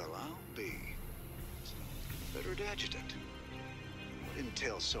 Well, I'll be. Confederate adjutant. What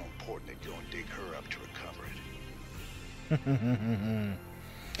intel's so important that you'll dig her up to recover it?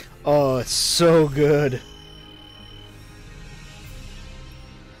 Oh, it's so good.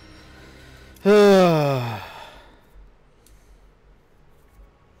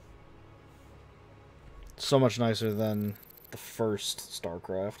 So much nicer than the first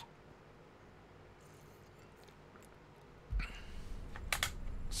Starcraft.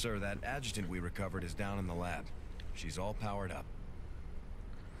 Sir, that adjutant we recovered is down in the lab. She's all powered up.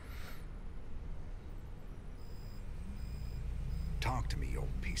 Talk to me, you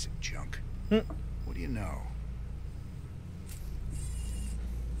old piece of junk. What do you know?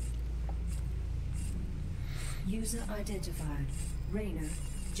 User identified. Rayner,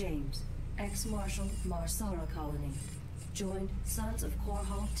 James. Ex-Marshal Marsara Colony. Joined Sons of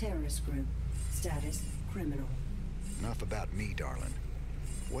Korhal Terrorist Group. Status, criminal. Enough about me, darling.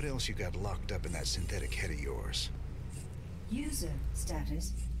 What else you got locked up in that synthetic head of yours? User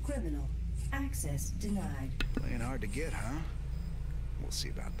status, criminal. Access denied. Playing hard to get, huh? We'll see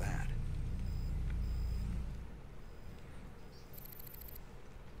about that.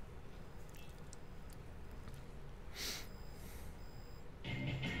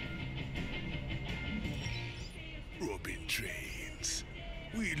 Robin trains.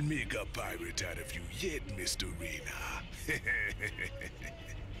 We'll make a pirate out of you yet, Mr. Rena.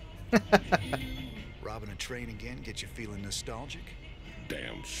 Robbing a train again get you feeling nostalgic?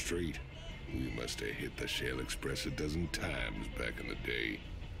 Damn straight. We must have hit the Shell Express a dozen times back in the day.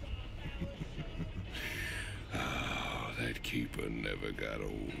 Ah, that keeper never got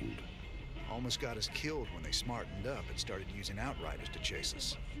old. Almost got us killed when they smartened up and started using outriders to chase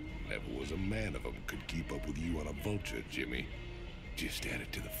us. Never was a man of them could keep up with you on a vulture, Jimmy. Just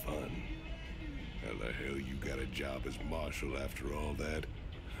added to the fun. How the hell you got a job as marshal after all that?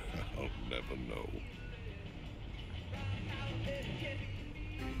 I'll never know.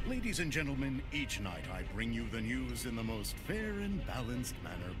 Ladies and gentlemen, each night I bring you the news in the most fair and balanced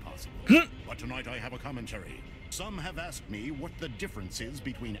manner possible. But tonight I have a commentary. Some have asked me what the difference is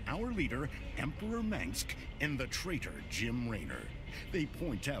between our leader, Emperor Mengsk, and the traitor Jim Raynor. They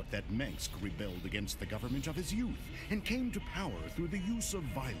point out that Mengsk rebelled against the government of his youth and came to power through the use of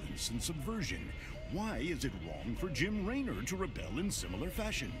violence and subversion. Why is it wrong for Jim Raynor to rebel in similar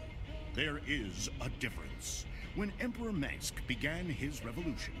fashion? There is a difference. When Emperor Mengsk began his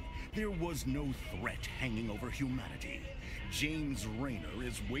revolution, there was no threat hanging over humanity. James Raynor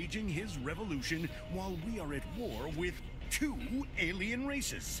is waging his revolution while we are at war with 2 alien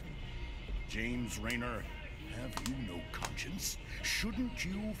races. James Raynor, have you no conscience? Shouldn't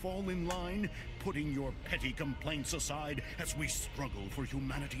you fall in line, putting your petty complaints aside as we struggle for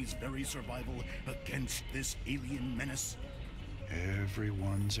humanity's very survival against this alien menace?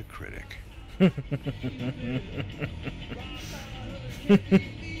 Everyone's a critic.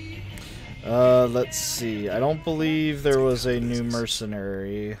 Let's see. I don't believe there was a new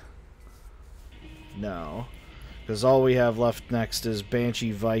mercenary. No. Because all we have left next is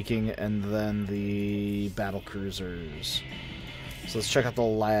Banshee Viking and then the battle cruisers. So let's check out the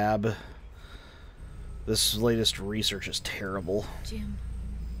lab. This latest research is terrible. Jim,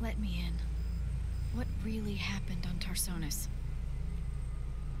 let me in. What really happened on Tarsonis?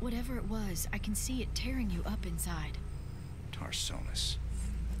 Whatever it was, I can see it tearing you up inside. Tarsonis.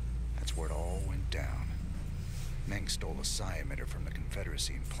 That's where it all went down. Meng stole a psi emitter from the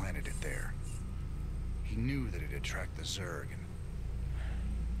Confederacy and planted it there. He knew that it'd attract the Zerg,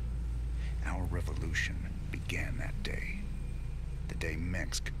 and our revolution began that day. The day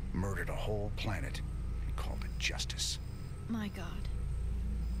Mengsk murdered a whole planet and called it justice. My God.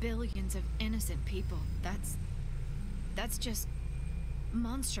 Billions of innocent people. That's just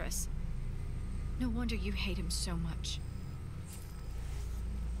monstrous. No wonder you hate him so much.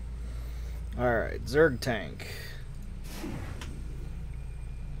 Alright, Zerg tank.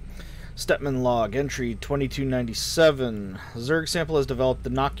 Stepman log, entry 2297. Zerg sample has developed the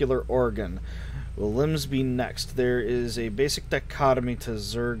nocular organ. Will limbs be next? There is a basic dichotomy to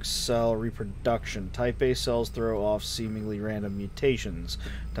Zerg cell reproduction. Type A cells throw off seemingly random mutations.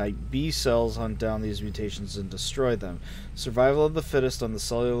 Type B cells hunt down these mutations and destroy them. Survival of the fittest on the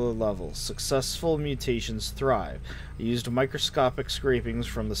cellular level. Successful mutations thrive. I used microscopic scrapings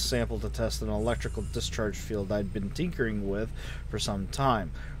from the sample to test an electrical discharge field I'd been tinkering with for some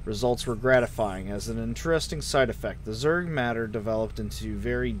time. Results were gratifying. As an interesting side effect, the Zerg matter developed into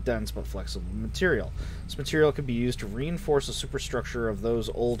very dense but flexible material. This material could be used to reinforce the superstructure of those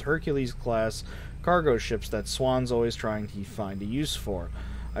old Hercules-class cargo ships that Swan's always trying to find a use for.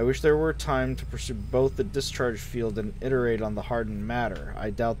 I wish there were time to pursue both the discharge field and iterate on the hardened matter. I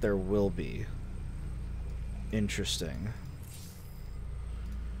doubt there will be. Interesting.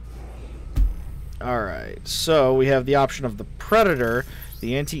 Alright, so we have the option of the Predator,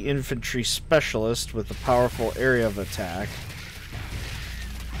 the anti-infantry specialist with the powerful area of attack,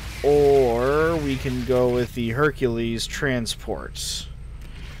 or we can go with the Hercules transports.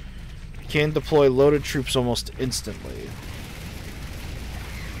 Can deploy loaded troops almost instantly.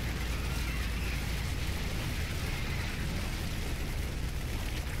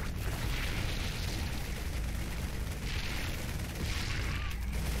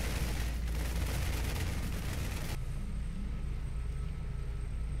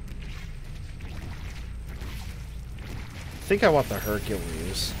 I think I want the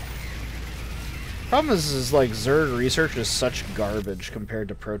Hercules. Problem is like Zerg research is such garbage compared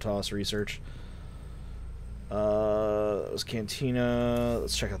to Protoss research. That was Cantina.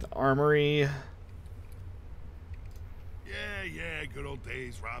 Let's check out the armory. Yeah, good old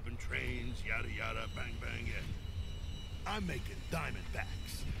days, robbing trains, yada yada, bang bang, yeah. I'm making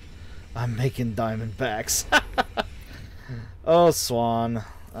Diamondbacks. I'm making Diamondbacks. Oh, Swan.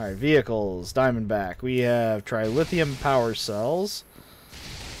 Alright, vehicles, Diamondback. We have trilithium power cells.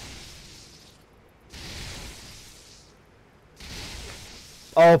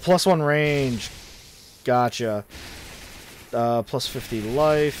 Oh, +1 range. Gotcha. Plus 50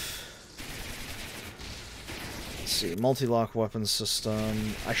 life. Let's see, multi-lock weapon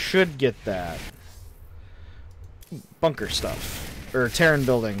system. I should get that. Bunker stuff. Or Terran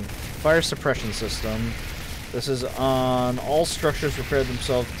building. Fire suppression system. This is on all structures repair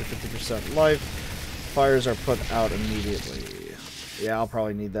themselves to 50% life. Fires are put out immediately. Yeah, I'll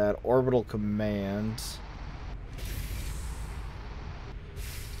probably need that. Orbital command.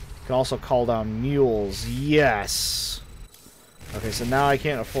 You can also call down mules. Yes! Okay, so now I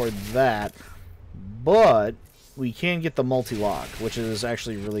can't afford that. But we can get the multi-lock, which is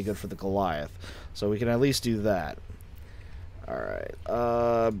actually really good for the Goliath. So we can at least do that. Alright,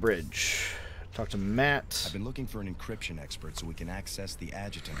 bridge. Talk to Matt. I've been looking for an encryption expert so we can access the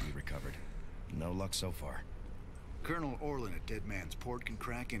adjutant we recovered. No luck so far. Colonel Orlin at Dead Man's Port can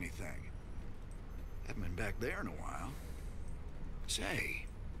crack anything. Haven't been back there in a while. Say,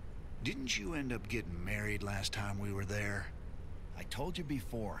 didn't you end up getting married last time we were there? I told you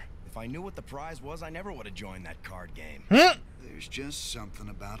before. If I knew what the prize was, I never would have joined that card game. There's just something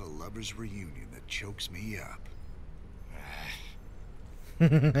about a lover's reunion that chokes me up.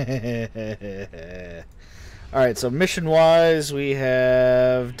 Alright, so mission-wise, we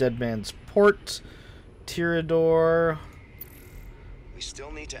have Dead Man's Port, Tirador. We still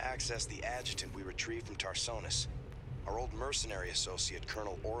need to access the adjutant we retrieved from Tarsonis. Our old mercenary associate,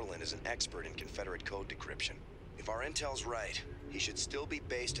 Colonel Orlin, is an expert in Confederate code decryption. If our intel's right, he should still be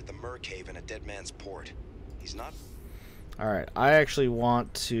based at the Merkhaven at Dead Man's Port. He's not... Alright, I actually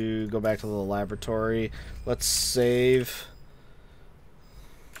want to go back to the laboratory. Let's save...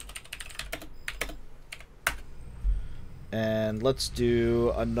 And let's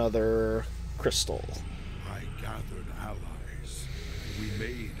do another crystal. I gathered allies. We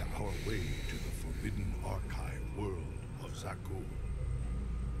made our way to the forbidden archive world of of Zakul.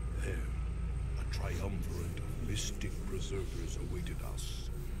 There, a triumvirate of mystic preservers awaited us.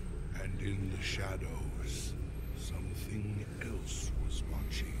 And in the shadows, something else was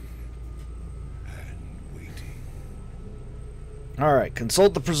watching. And waiting. Alright,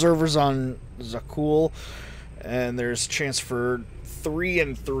 consult the preservers on Zakul, and there's a chance for 3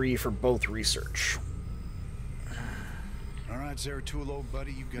 and 3 for both research. Alright, Zeratul, old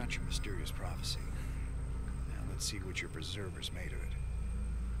buddy, you've got your mysterious prophecy. Now let's see what your preservers made of it.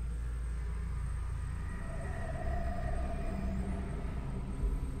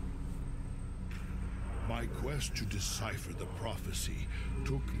 My quest to decipher the prophecy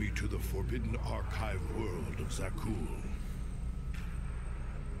took me to the forbidden archive world of Zakul.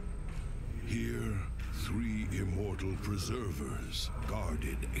 Here, 3 immortal preservers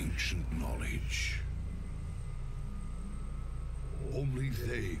guarded ancient knowledge. Only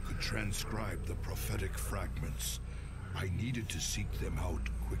they could transcribe the prophetic fragments. I needed to seek them out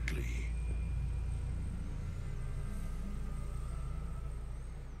quickly.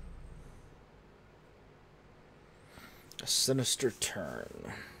 A sinister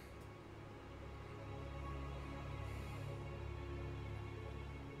turn.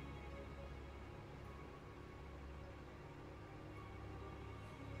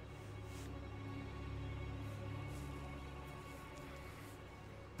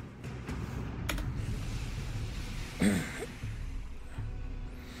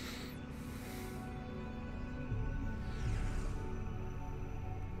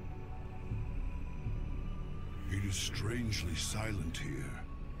 It is strangely silent here,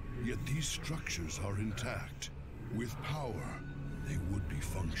 yet these structures are intact. With power, they would be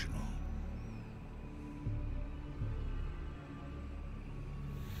functional.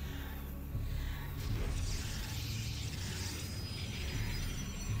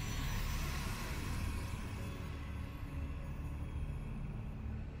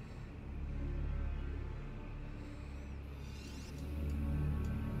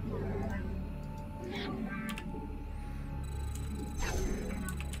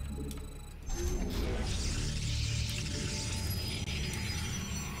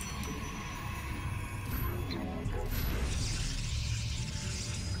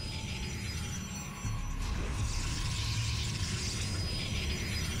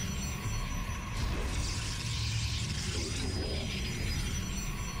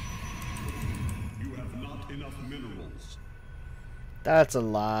 That's a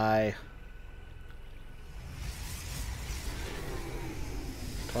lie.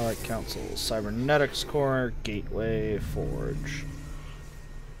 Twilight Council, Cybernetics Core, Gateway, Forge.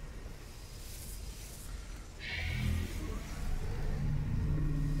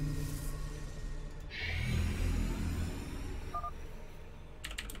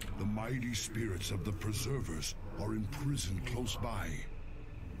 The mighty spirits of the Preservers are imprisoned close by.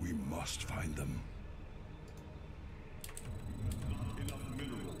 We must find them.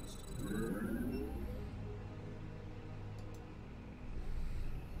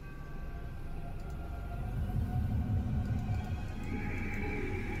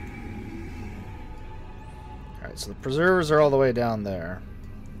 Alright, so the preservers are all the way down there.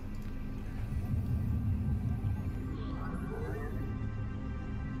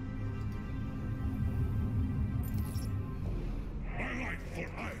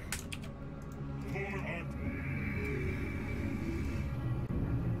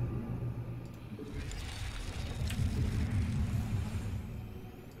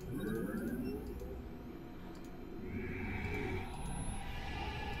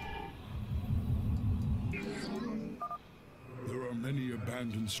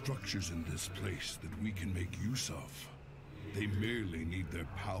 Abandoned structures in this place that we can make use of. They merely need their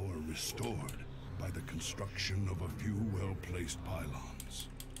power restored by the construction of a few well-placed pylons.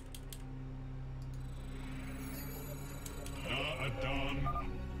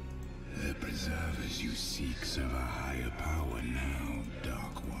 The preservers you seek serve a higher power now,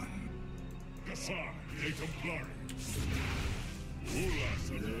 Dark One.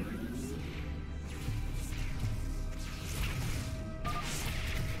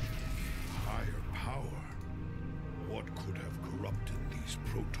 Higher power? What could have corrupted these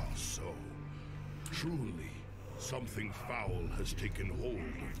Protoss so? Truly, something foul has taken hold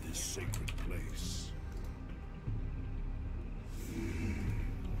of this sacred place.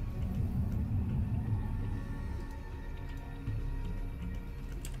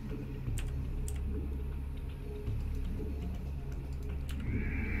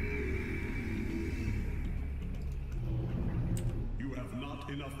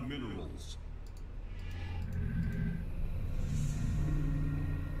 Enough minerals.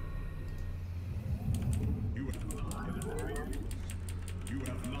 You have not enough.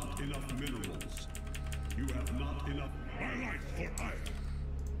 for hire.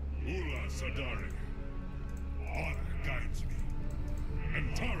 Ula Sadari. Honor guides me.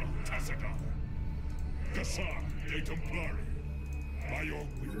 Antara Tassadar. Gassar de Templari. By your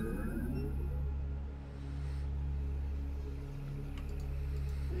will.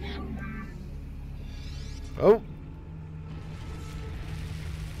 Oh.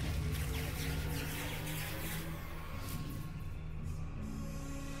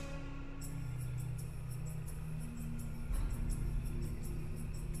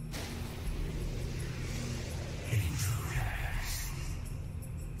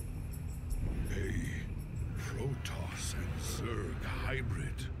 Protoss and Zerg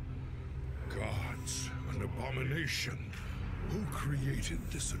hybrid. Gods, an abomination. Who created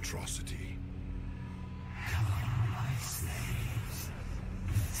this atrocity? Come, my slaves.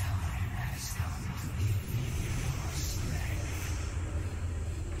 The time has come to give me your strength.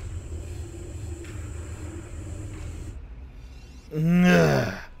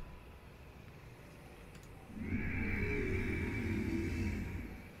 Ugh.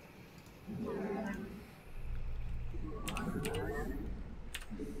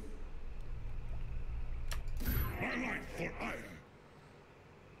 My life for hire.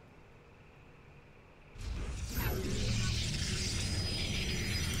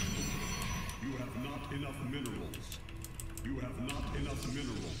 You have not enough minerals. You have not enough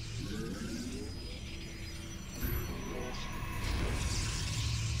minerals.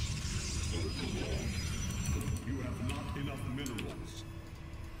 You have not enough minerals.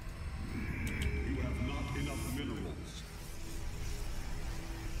 You have not enough minerals.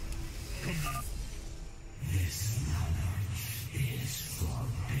 Come on. This knowledge is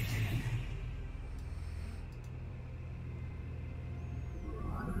forbidden.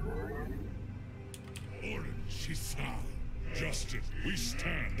 Orange Shisal. Justice, we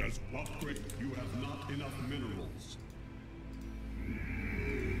stand as upgrade. You have not enough minerals.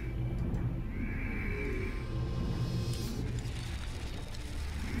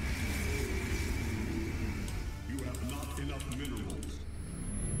 You have not enough minerals.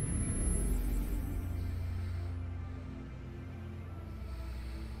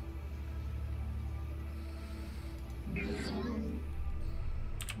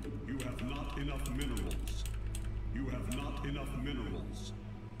 You have not enough minerals. You have not enough minerals.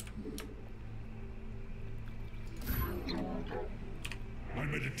 My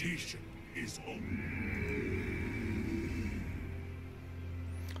meditation is on.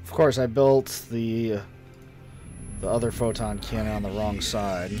 Of course, I built the other photon cannon on the wrong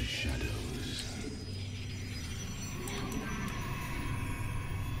side. You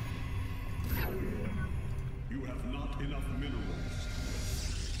have not enough minerals.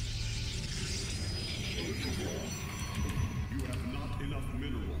 You have not enough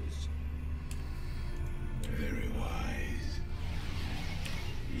minerals. Very wise.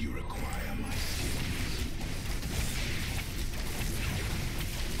 You require my skills.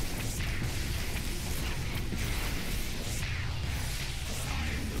 I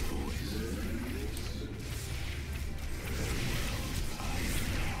am the voice. Very well. I am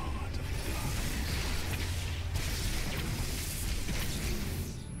the heart of darkness.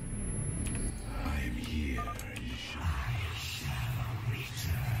 I am here. I shall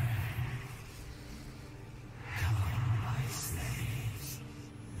return. Come, my slaves.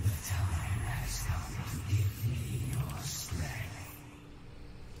 The time has come to give me your strength.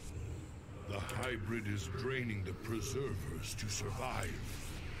 The hybrid is draining the preservers to survive.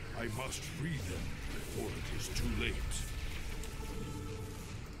 I must free them before it is too late.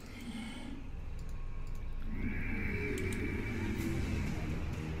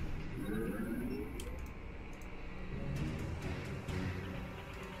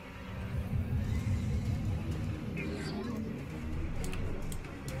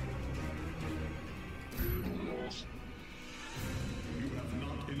 You have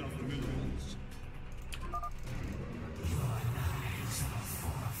not enough minerals. Your lives are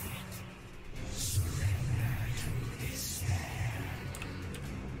forfeit. Surrender to despair.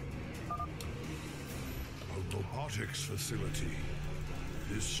 A robotics facility.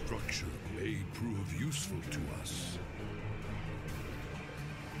 This structure may prove useful to us.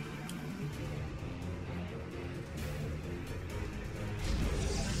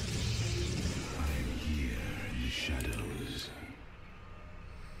 I am here in the shadows.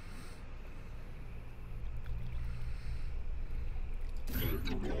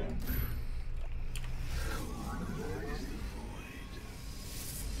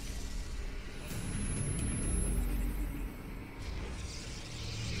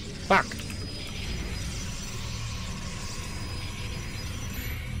 Fuck.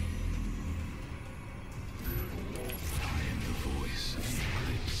 I am the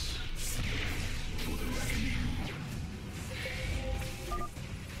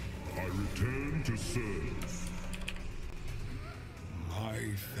I return to serve. My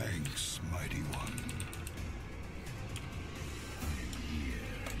thanks, mighty one. I'm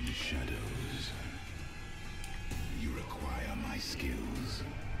here in the shadows. You require my skills.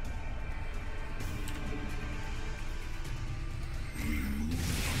 Remove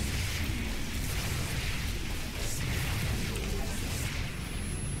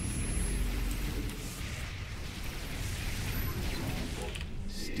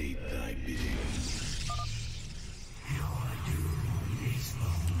state thy bidding. Your doom is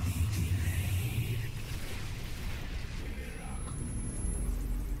only delayed.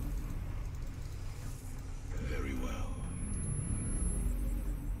 Very well.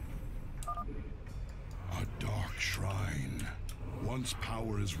 A dark shrine. Once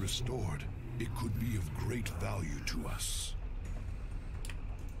power is restored, it could be of great value to us.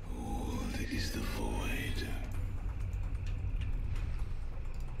 Old is the void.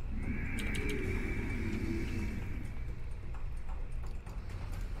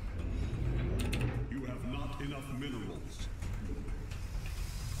 You have not enough minerals.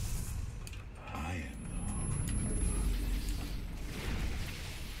 I am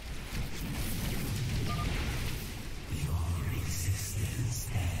Your existence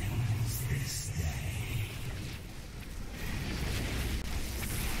ends this day.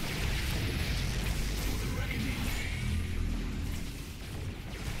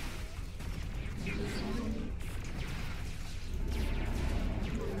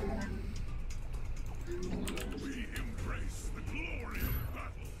 We embrace the glory of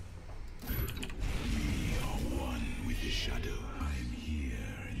battle. We are one with the shadow. I am here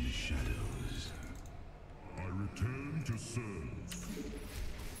in the shadows. I return to serve.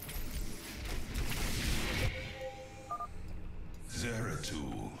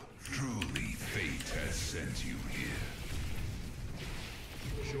 Zeratul, truly fate has sent you here.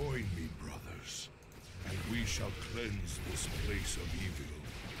 Join me, brothers, and we shall cleanse this place of evil.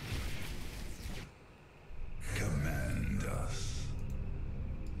 Command us.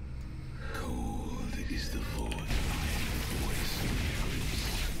 Cold is the void. I am the voice of the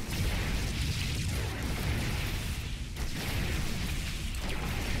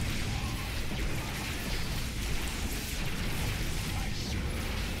I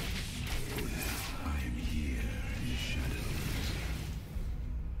serve. I am here in the shadows.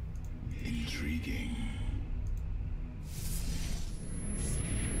 Intriguing.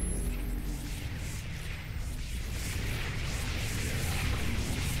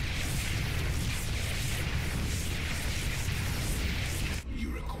 You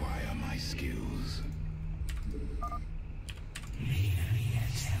require my skills. Merely a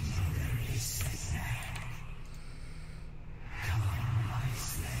temporary setback. Come, my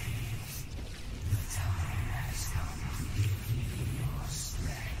slaves. The time has come to give me your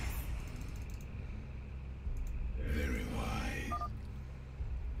strength. Very wise.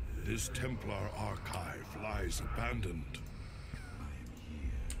 This Templar archive lies abandoned.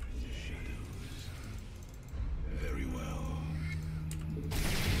 Shadows. Very well.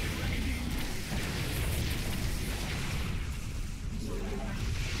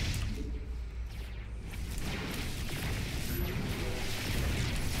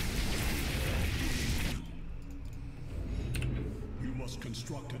 You must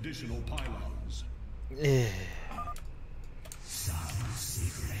construct additional pylons. Some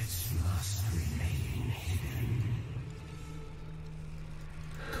secrets must remain hidden.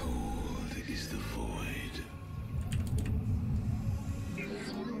 Cold is the void.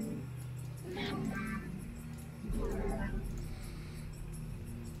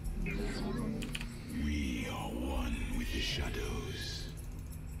 We are one with the shadows.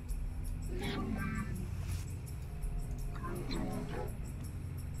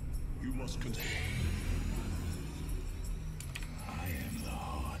 You must construct. I am the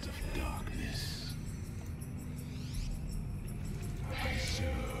heart of darkness. I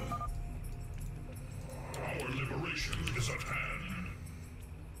serve. Our liberation is at hand.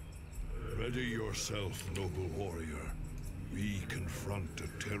 Ready yourself, noble warrior. We confront a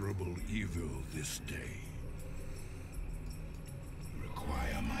terrible evil this day.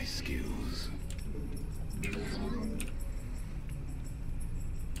 Require my skills. I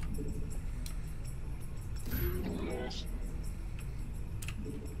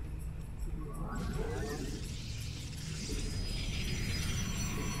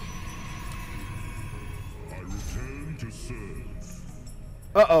return to serve.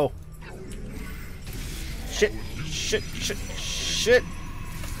 Uh-oh. Shit, shit, shit, shit.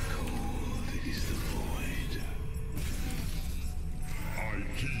 Cold is the void. I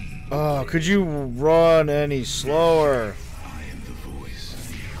keep Oh, could you run any slower? I am the voice of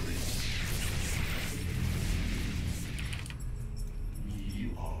the eclipse.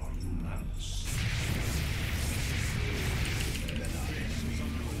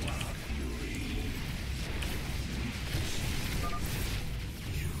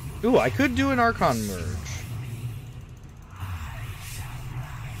 Ooh, I could do an Archon merge.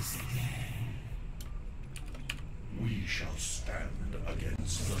 We shall stand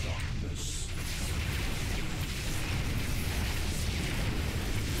against the darkness.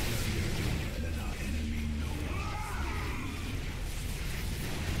 Let our enemy know.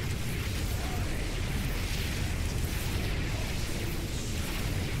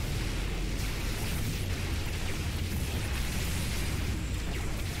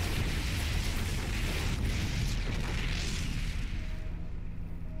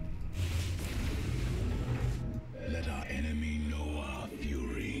 Let our enemy know our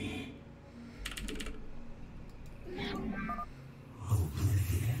fury.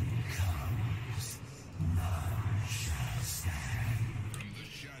 Oblivion comes, none shall stand. From the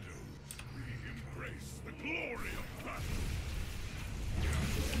shadows, we embrace the glory of battle.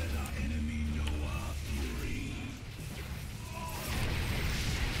 Let our enemy know our fury.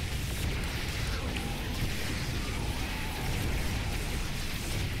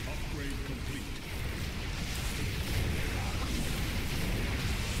 Upgrade complete.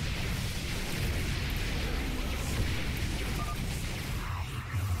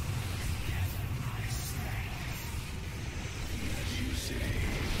 As you say.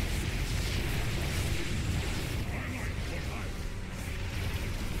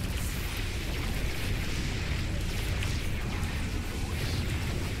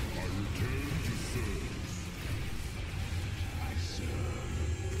 I return to serve. I serve.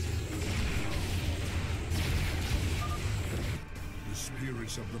 The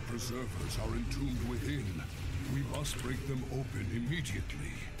spirits of the preservers are entombed within. We must break them open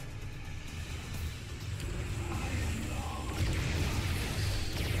immediately.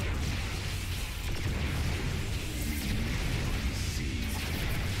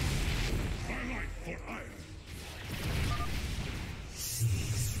 Twilight for iron.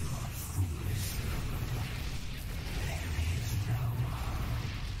 Cease your foolish love. There is no harm.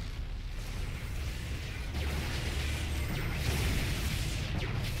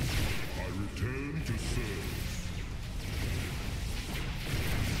 I return to serve.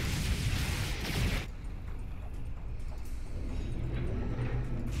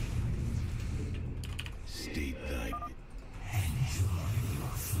 State thy Enjoy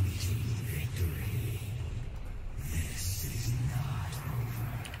your fleeting victory. This is not over.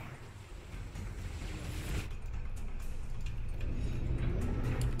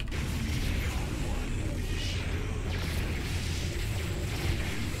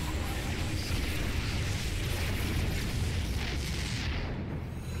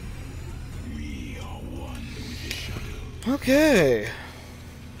 we are one with the shadow. Okay.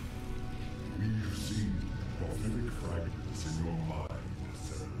 We've seen prophetic fragments in your mind,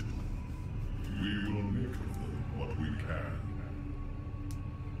 Senator. We will make of them what we can.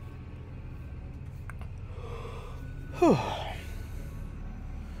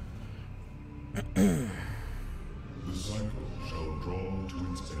 The cycle shall draw to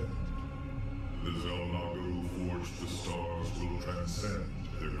its end. The Zelnaga who forged the stars will transcend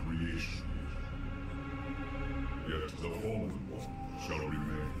their creation. Yet the fallen one shall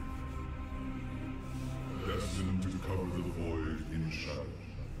remain, destined to cover the void in shadow.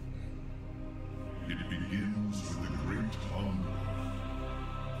 It begins with the great hunger.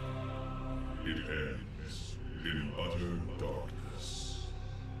 It ends in utter darkness.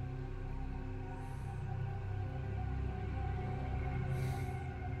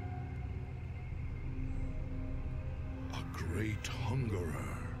 A great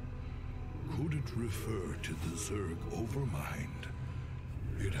hungerer. Could it refer to the Zerg Overmind?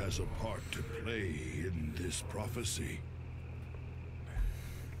 It has a part to play in this prophecy.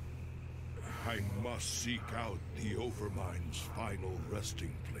 I must seek out the Overmind's final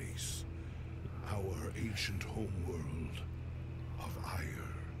resting place. Our ancient homeworld of Ire.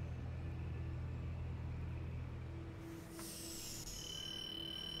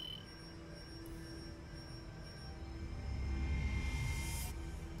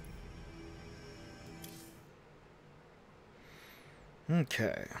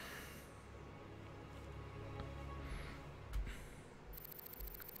 Okay.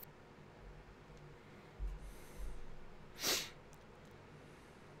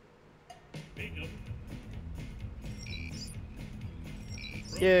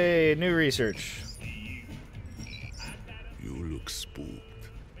 Yay, new research. You look spooked.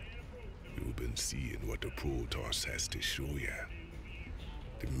 You've been seeing what the Protoss has to show ya.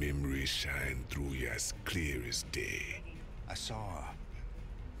 The memories shine through you as clear as day. I saw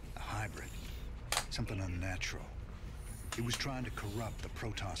a hybrid. Something unnatural. It was trying to corrupt the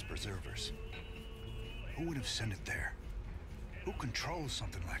Protoss preservers. Who would have sent it there? Who controls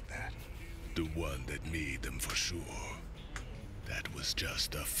something like that? The one that made them for sure. That was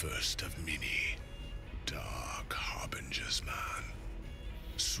just the first of many. Dark harbingers, man.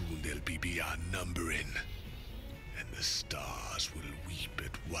 Soon they'll be beyond numbering. And the stars will weep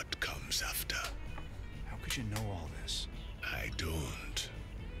at what comes after. How could you know all this? I don't.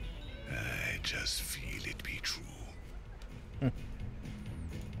 I just feel it be true.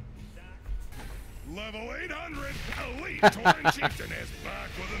 Level 800, Elite Touring Chieftain is back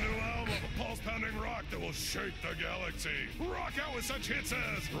with a new album, a pulse-pounding rock that will shake the galaxy. Rock out with such hits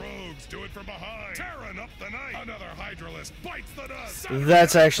as Rogues Do It From Behind, Tearing Up the Night, Another Hydralist Bites the Dust.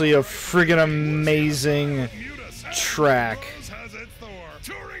 That's actually a friggin' amazing track.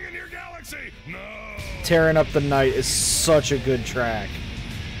 Touring in your galaxy, no. Tearing Up the Night is such a good track.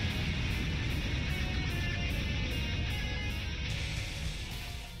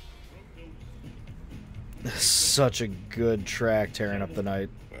 Such a good track, Tearing Up the Night.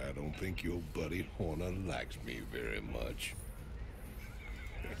 I don't think your buddy Horner likes me very much.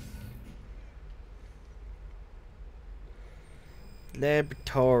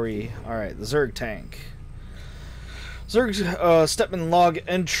 Laboratory. Alright, the Zerg tank. Zerg's Stepman log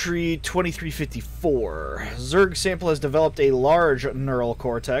entry 2354. Zerg sample has developed a large neural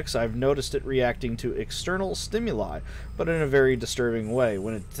cortex. I've noticed it reacting to external stimuli, but in a very disturbing way.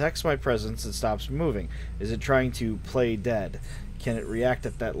 When it detects my presence, it stops moving. Is it trying to play dead? Can it react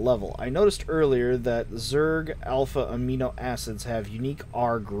at that level? I noticed earlier that Zerg alpha amino acids have unique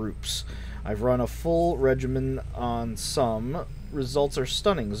R groups. I've run a full regimen on some. Results are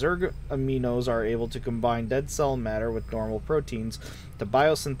stunning. Zerg aminos are able to combine dead cell matter with normal proteins to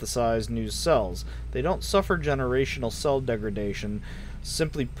biosynthesize new cells. They don't suffer generational cell degradation.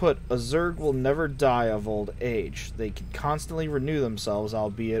 Simply put, a Zerg will never die of old age. They can constantly renew themselves,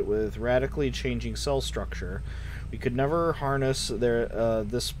 albeit with radically changing cell structure. We could never harness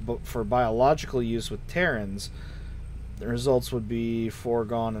this for biological use with Terrans. The results would be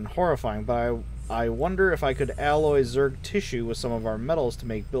foregone and horrifying, but I wonder if I could alloy Zerg tissue with some of our metals to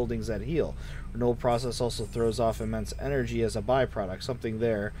make buildings that heal. Renewal process also throws off immense energy as a byproduct. Something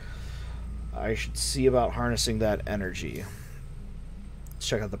there. I should see about harnessing that energy. Let's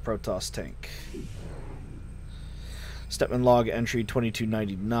check out the Protoss tank. Stepman log entry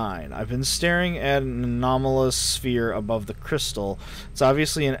 2299. I've been staring at an anomalous sphere above the crystal. It's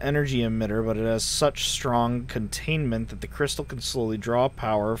obviously an energy emitter, but it has such strong containment that the crystal can slowly draw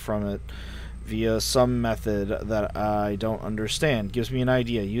power from it via some method that I don't understand. Gives me an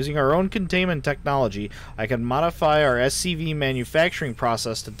idea. Using our own containment technology, I can modify our SCV manufacturing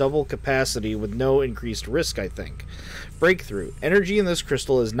process to double capacity with no increased risk, I think. Breakthrough. Energy in this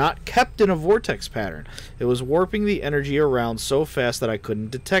crystal is not kept in a vortex pattern. It was warping the energy around so fast that I couldn't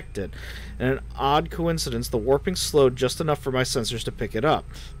detect it. In an odd coincidence, the warping slowed just enough for my sensors to pick it up.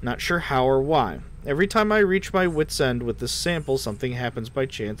 Not sure how or why. Every time I reach my wit's end with this sample, something happens by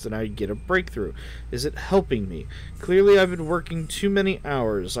chance and I get a breakthrough. Is it helping me? Clearly I've been working too many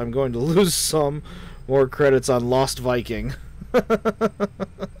hours. I'm going to lose some more credits on Lost Viking.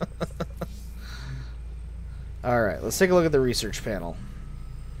 Alright, let's take a look at the research panel.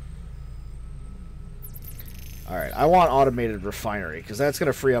 Alright, I want automated refinery, because that's going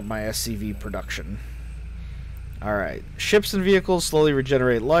to free up my SCV production. Alright, ships and vehicles slowly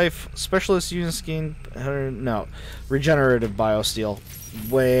regenerate life. Specialist unit scheme, no, regenerative biosteel.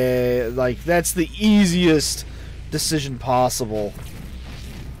 Way, like, that's the easiest decision possible.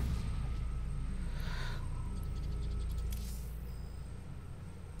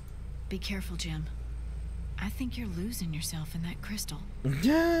 Be careful, Jim. I think you're losing yourself in that crystal.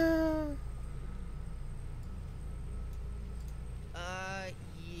 Yeah.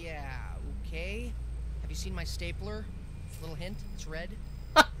 Yeah, okay. Have you seen my stapler? Little hint, it's red.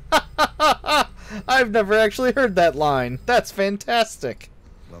 I've never actually heard that line. That's fantastic.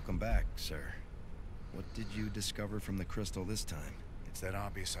 Welcome back, sir. What did you discover from the crystal this time? It's that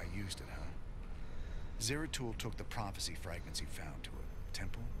obvious I used it, huh? Zeratul took the prophecy fragments he found to a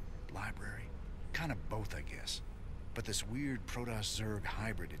temple, library, kind of both, I guess. But this weird Protoss-Zerg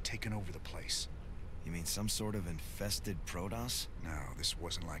hybrid had taken over the place. You mean some sort of infested Protoss? No, this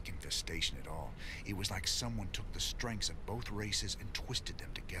wasn't like infestation at all. It was like someone took the strengths of both races and twisted them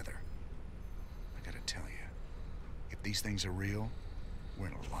together. I gotta tell you, if these things are real, we're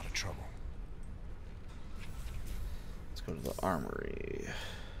in a lot of trouble. Let's go to the armory.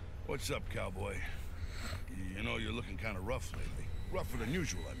 What's up, cowboy? You know, you're looking kind of rough lately. Rougher than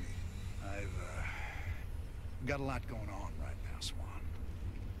usual, I mean. I've got a lot going on right now, Swan.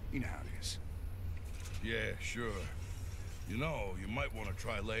 You know how it is. Yeah, sure. You know, you might want to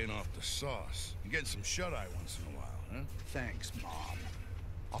try laying off the sauce and getting some shut-eye once in a while, Thanks, Mom.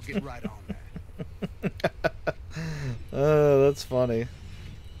 I'll get right on that. Oh, that's funny.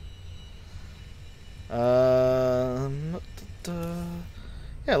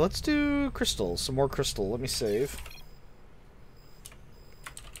 Yeah, let's do crystal. Some more crystal. Let me save.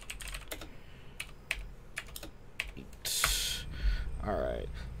 Alright.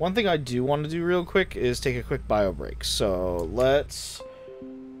 One thing I do want to do real quick is take a quick bio break. So let's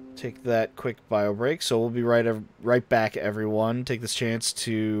take that quick bio break. So we'll be right back, everyone. Take this chance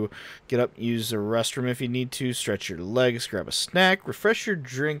to get up, use the restroom if you need to, stretch your legs, grab a snack, refresh your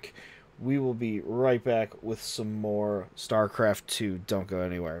drink. We will be right back with some more StarCraft 2. Don't go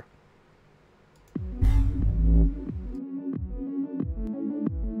anywhere.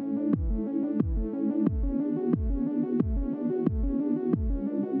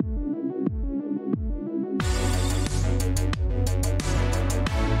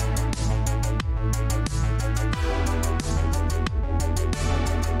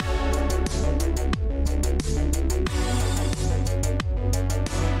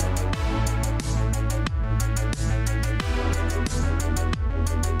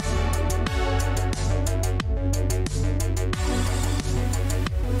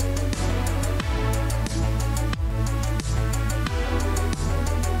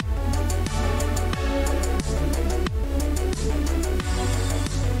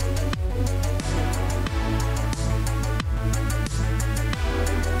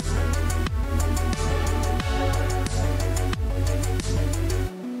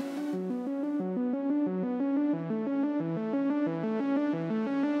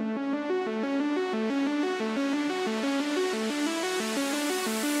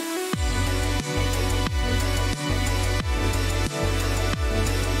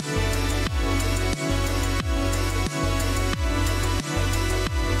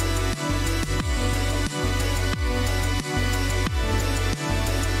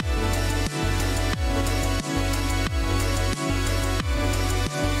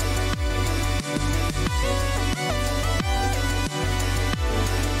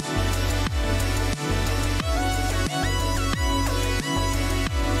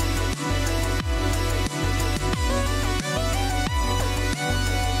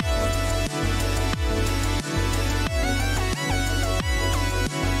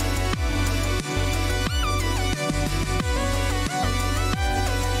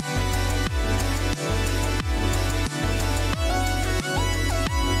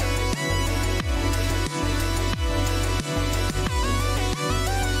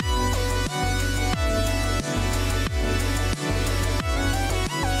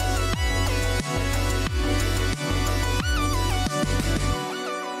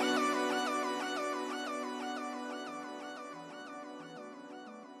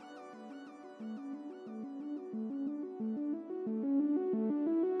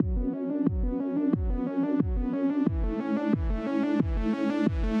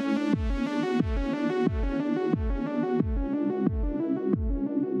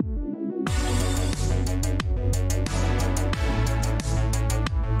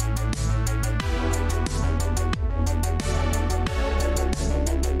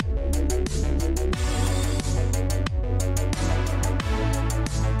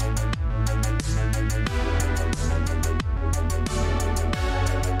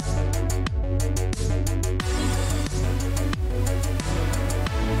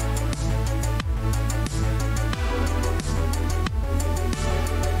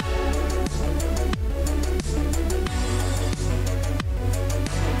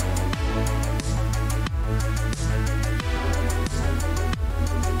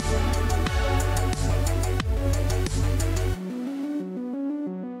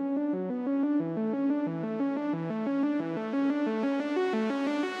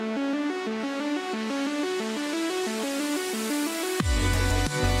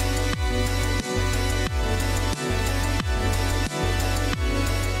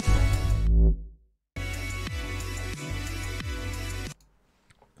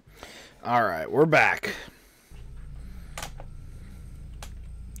 Alright, we're back.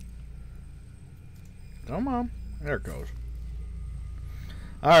 Come on. There it goes.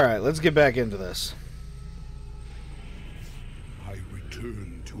 Alright, let's get back into this. I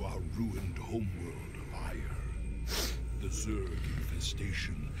return to our ruined homeworld of Ire. The Zerg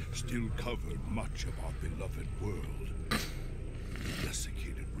infestation still covered much of our beloved world. The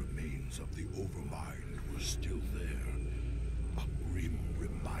desiccated remains of the Overmind were still there. A grim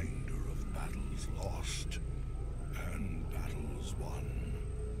reminder of battles lost and battles won.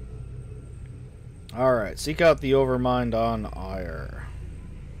 Alright, seek out the Overmind on Ire.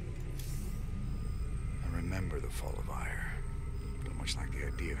 I remember the fall of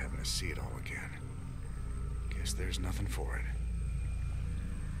idea of having to see it all again. Guess there's nothing for it.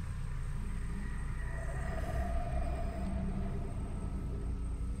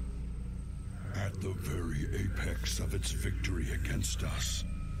 At the very apex of its victory against us,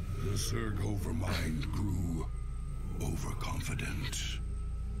 the Zerg Overmind grew overconfident.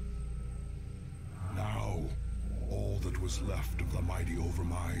 Now, all that was left of the mighty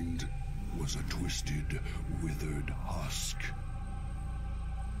Overmind was a twisted, withered husk.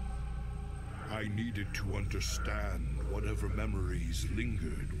 I needed to understand whatever memories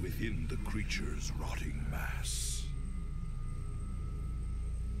lingered within the creature's rotting mass.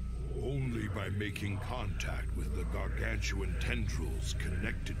 Only by making contact with the gargantuan tendrils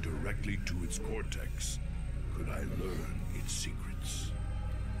connected directly to its cortex could I learn its secrets.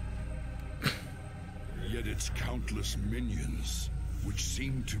 Yet its countless minions, which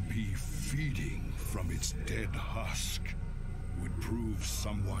seemed to be feeding from its dead husk, would prove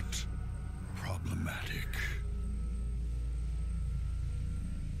somewhat problematic.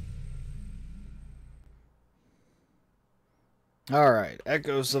 Alright,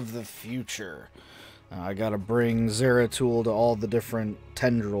 Echoes of the Future. I gotta bring Zeratul to all the different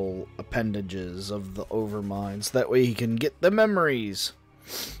tendril appendages of the Overminds. That way he can get the memories.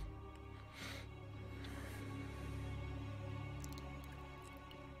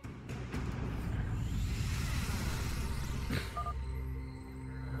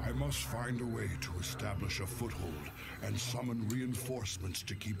 I must find a way to establish a foothold and summon reinforcements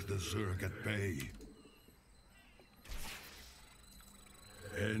to keep the Zerg at bay.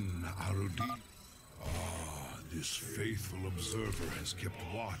 En Arudi. Ah, this faithful observer has kept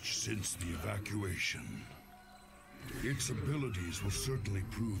watch since the evacuation. Its abilities will certainly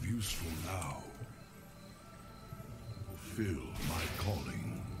prove useful now. Fulfill my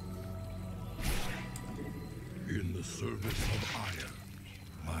calling. In the service of Aya,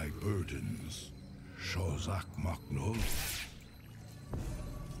 my burdens, Shozak Maknol.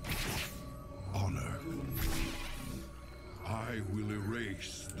 Honor. I will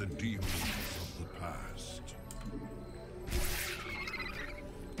erase the demons of the past.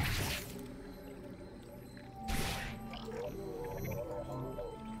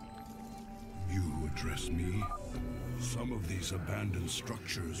 You address me? Some of these abandoned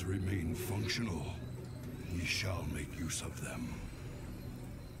structures remain functional. We shall make use of them.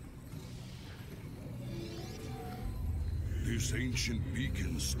 This ancient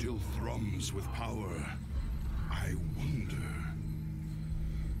beacon still thrums with power. I wonder...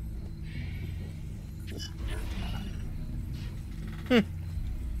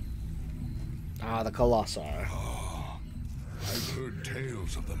 The Colossi. I've heard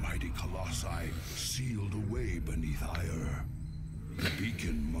tales of the mighty Colossi sealed away beneath ire. The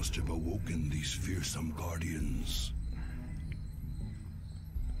beacon must have awoken these fearsome guardians.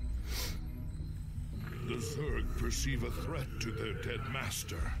 The Zerg perceive a threat to their dead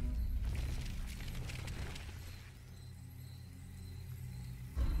master.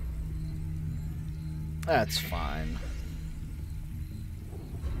 That's fine.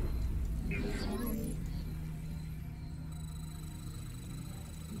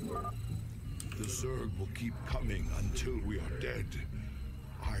 The Zerg will keep coming until we are dead.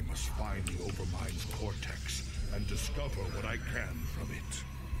 I must find the Overmind's cortex and discover what I can from it.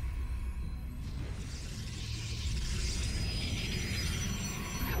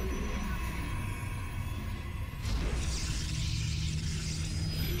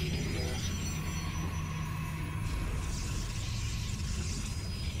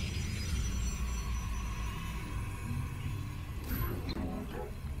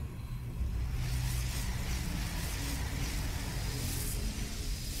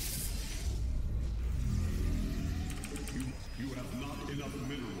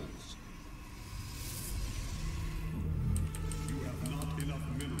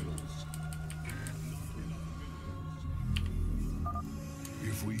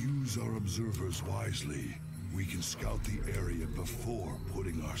 If we use our observers wisely, we can scout the area before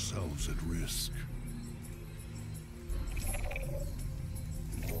putting ourselves at risk.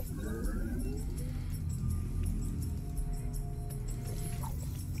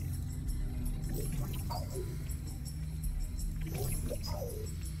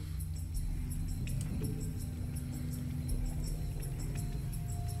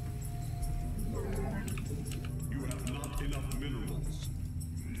 You have not enough minerals.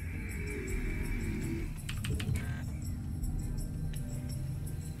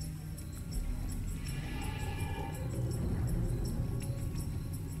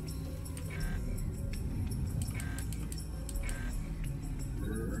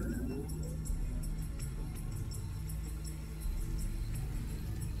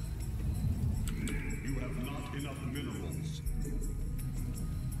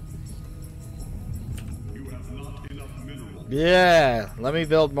 You have not enough minerals. Yeah, let me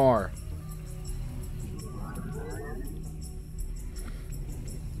build more.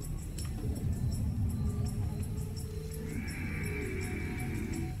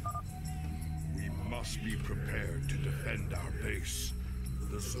 We must be prepared to defend our base.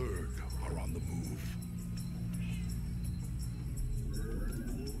 The Zerg are on the move.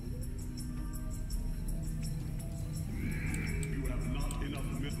 You have not enough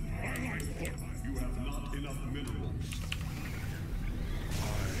minerals. You have not enough minerals.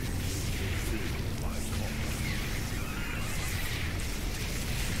 I fulfill my calling.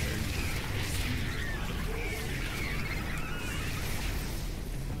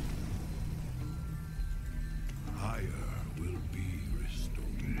 Higher will be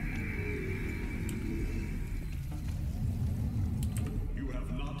restored. You have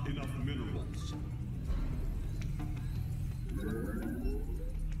not enough minerals.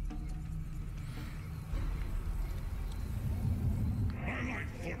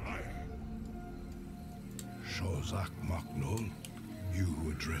 Shozak Maknol, you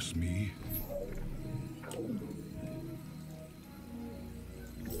address me.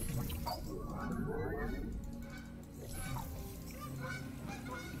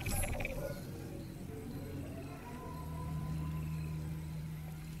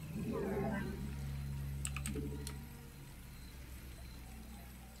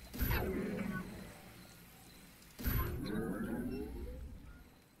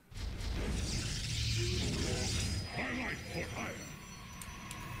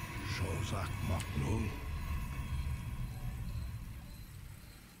 Shozak Maknol.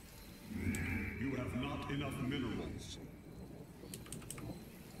 You have not enough minerals.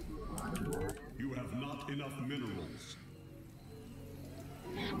 You have not enough minerals.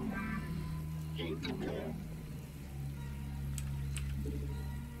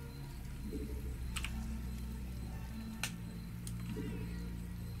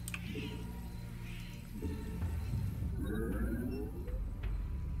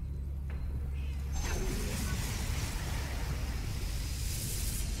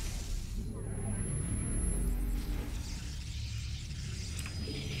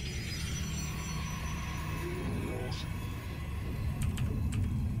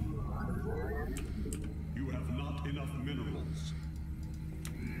 You have not enough minerals.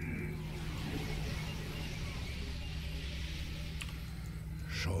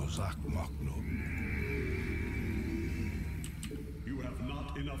 Shozak Maknum. You have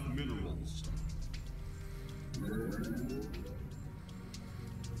not enough minerals.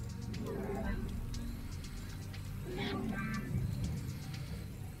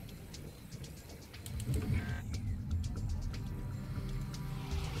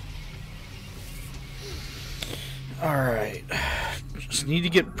 Alright. Just need to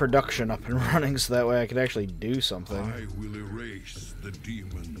get production up and running so that way I can actually do something. I will erase the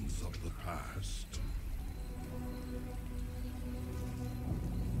demons of the past.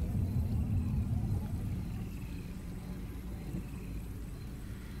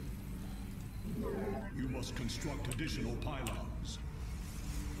 You must construct additional pylons.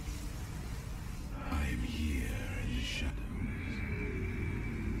 I am here in the shadows.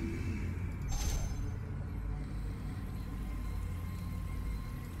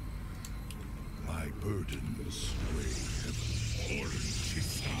 My burdens weigh heavily.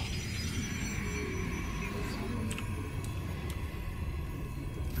 Orchisa.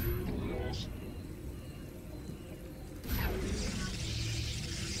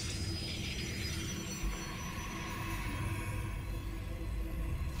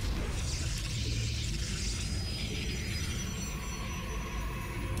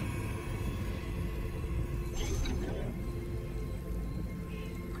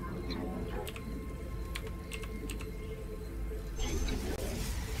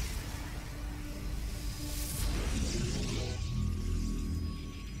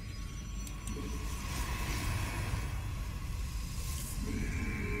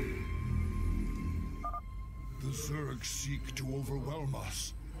 The Zerg seek to overwhelm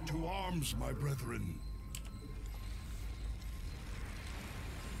us. To arms, my brethren.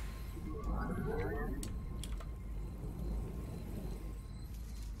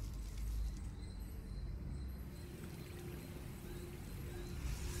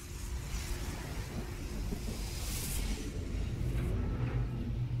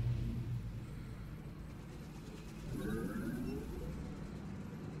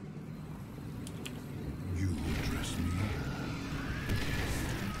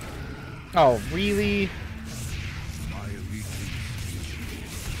 Oh, really? My allegiance is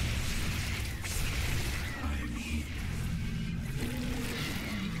yours. I am here.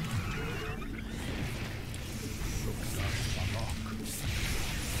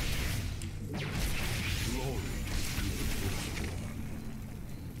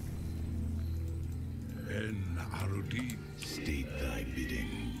 En Arudi, state thy bidding.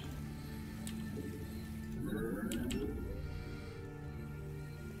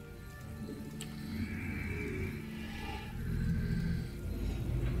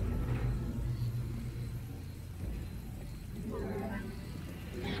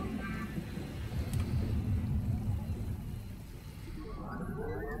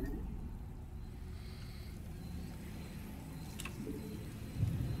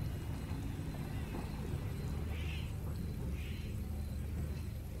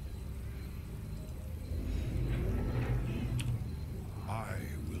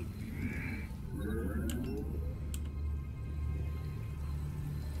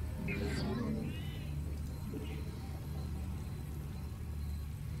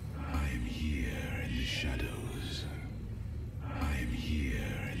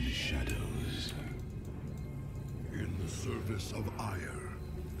 Service of ire.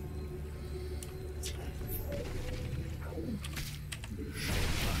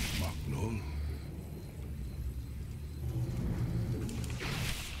 Magnol.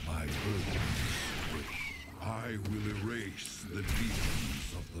 My burdens. I will erase the demons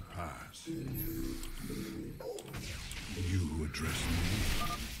of the past. You address me.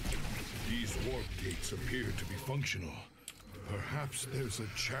 These warp gates appear to be functional. Perhaps there's a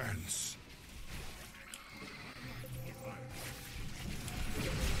chance.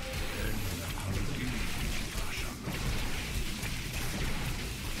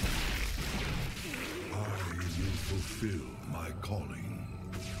 Fulfill my calling.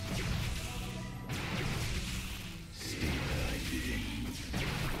 Stay thy bidding.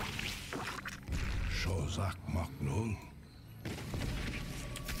 Shozak Maknol.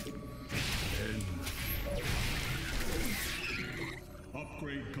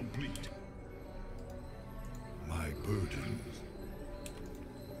 Upgrade complete. My burden.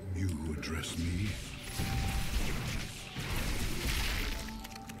 You address me.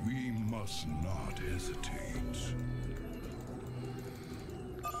 We must not hesitate.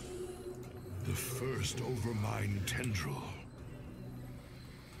 The first Overmind tendril.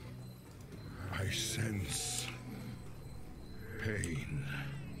 I sense pain,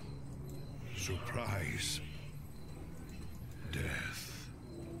 surprise, death.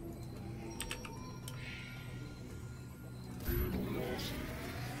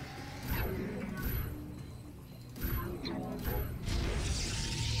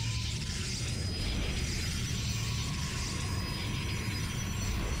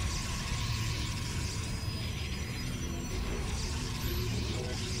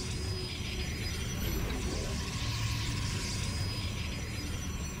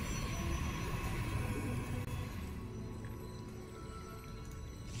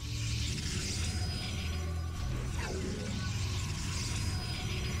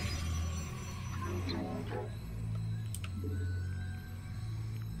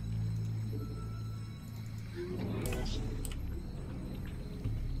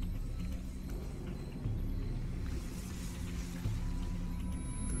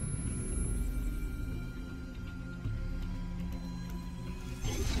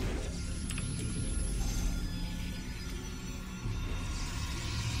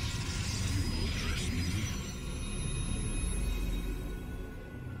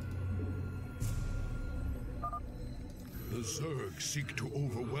 The Zerg seek to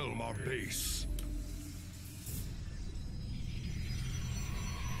overwhelm our base.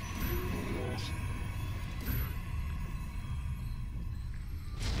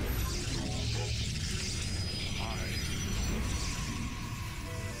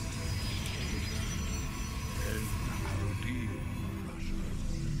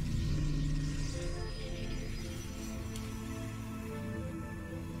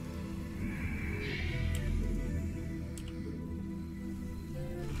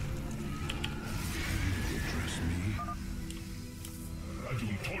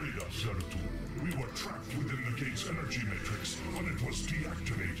 We were trapped within the gate's energy matrix when it was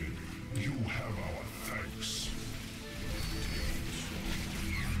deactivated. You have our thanks.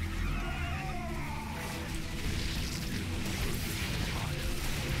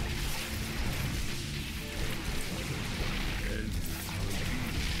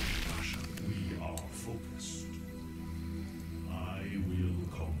 We are focused. I will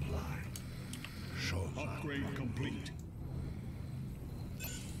comply. Upgrade complete.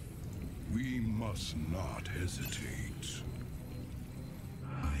 We must not hesitate.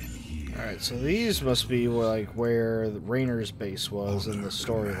 Alright, so these must be like where Rainer's base was in the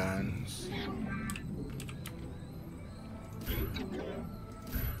storyline.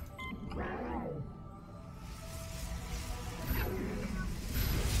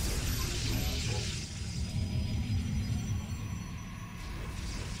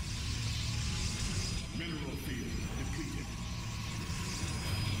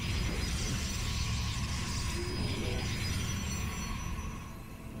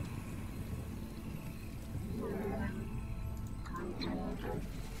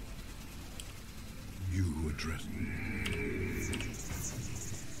 address me?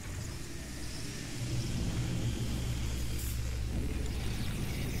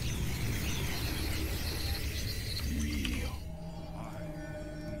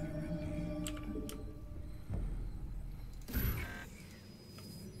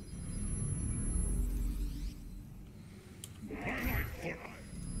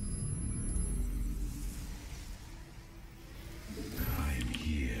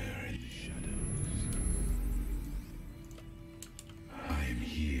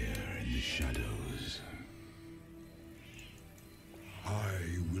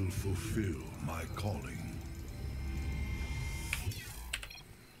 Fulfill my calling.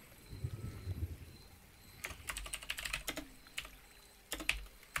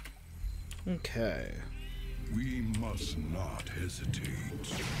 Okay. We must not hesitate. You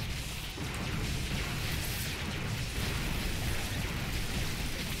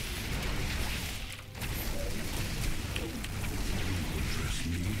address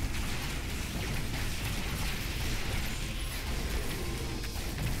me?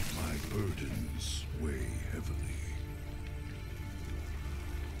 Burdens weigh heavily.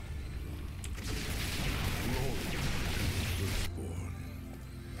 Glory to the firstborn.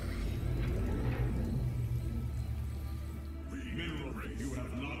 Mineral, you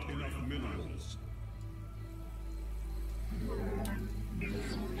have not enough minerals.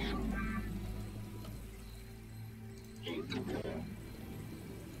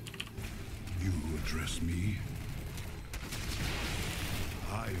 You address me?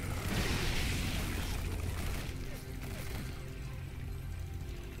 Higher.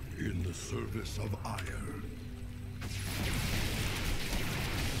 In the service of ire.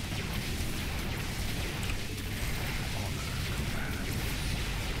 Honor commands.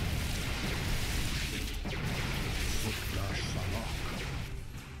 Sukla Salak.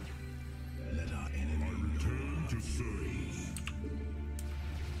 Let our enemy return to service.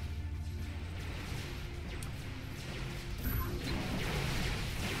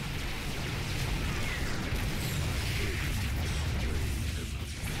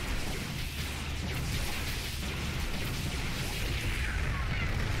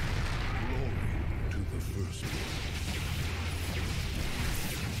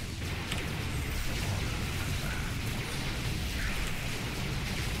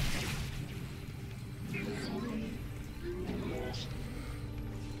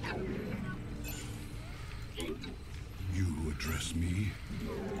 Address me?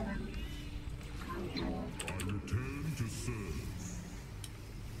 I return to serve.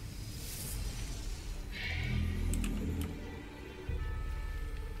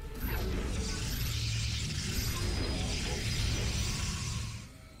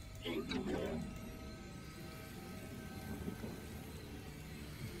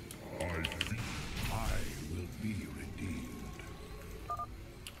 I will be redeemed.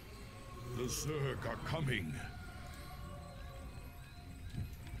 The Zerg are coming.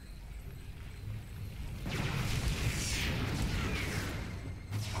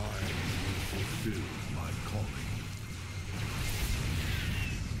 Fulfill my calling.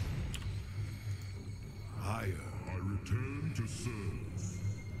 Higher. I return to serve.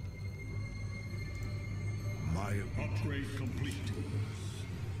 My upgrade complete.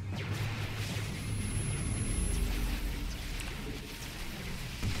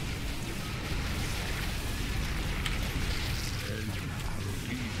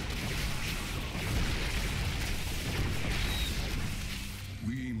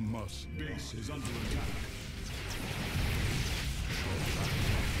 We must. Base is under attack.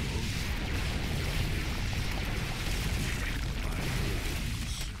 My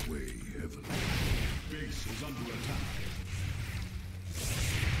burdens weigh heavily. Base is under attack.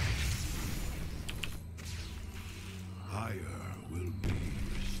 Higher will be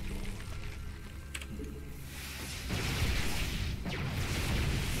restored.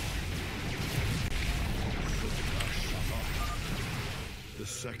 The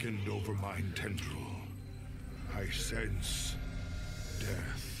second overmind tendril. I sense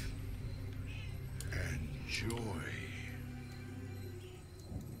death and joy.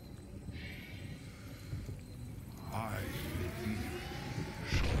 I will be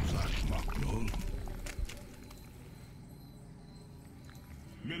Shazak Maknul.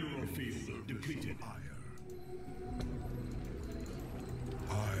 Mineral field depleted.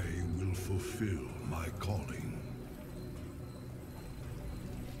 I will fulfill my calling.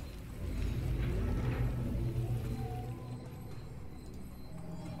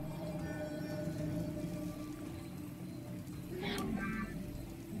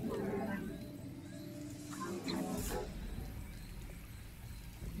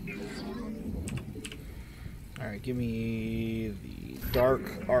 Alright, give me the Dark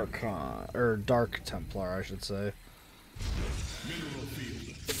Archon, or Dark Templar, I should say.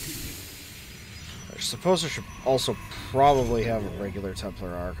 I suppose I should also probably have a regular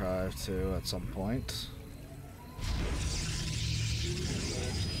Templar archive, too, at some point.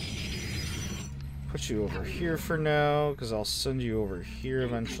 Put you over here for now, because I'll send you over here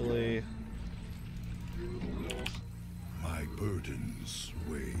eventually. My burdens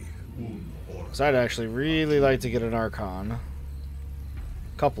weigh. Because I'd actually really like to get an Archon. A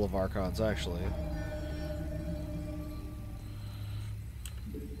couple of Archons, actually.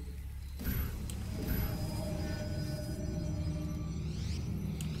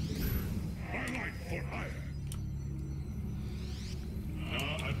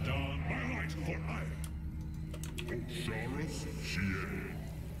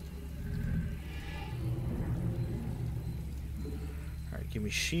 Alright, give me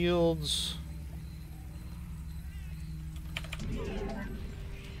shields.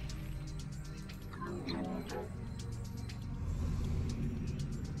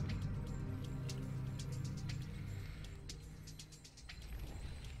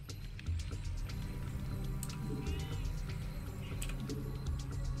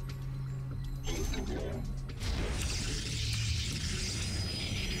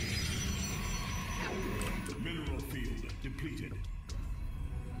 Mineral field depleted.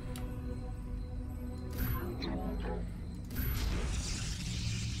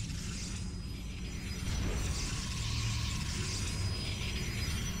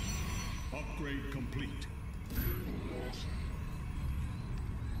 Upgrade complete.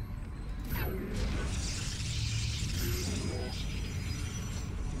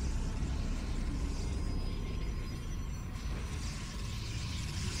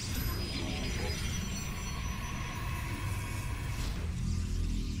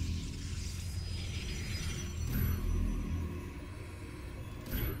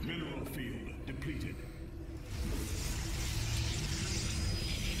 Mineral field depleted.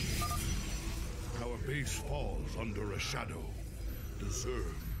 Our base falls under a shadow. The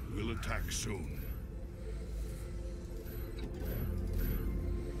Zerg will attack soon.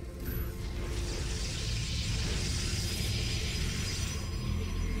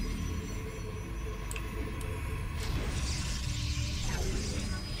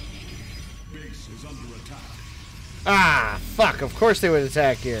 Base is under attack. Ah, fuck, of course they would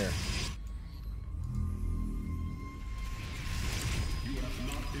attack here. You have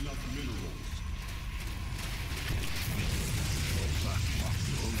not enough minerals.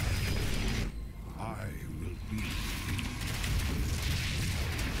 I will be.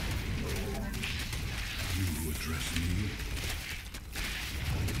 You address me?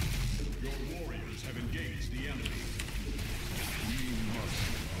 Your warriors have engaged the enemy. We must.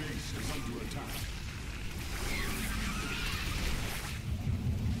 Base is under attack.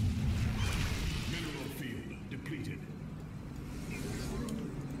 Mineral field depleted.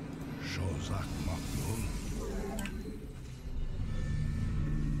 Shozak Maknul.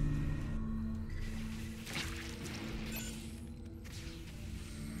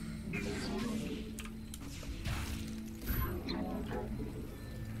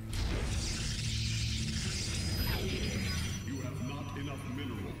 You have not enough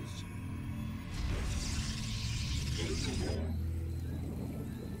minerals.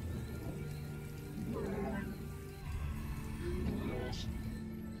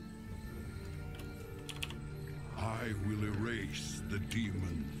 I will erase the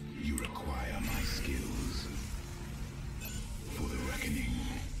demon. You require my skills for the reckoning.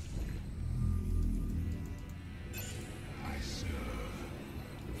 I serve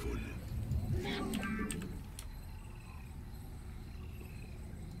full.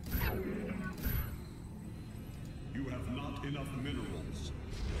 You have not enough minerals.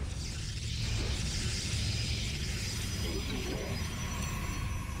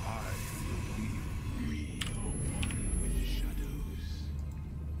 I will be real with shadows.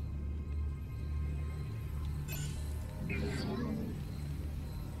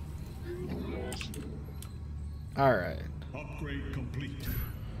 Alright. Upgrade complete.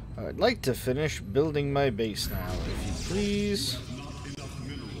 I'd like to finish building my base now, if you please. Not enough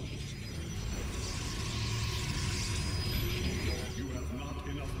minerals. You have not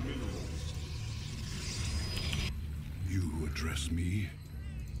enough minerals. You address me?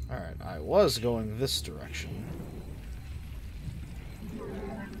 Alright, I was going this direction.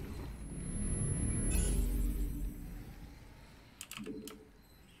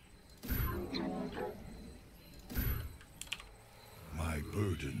 My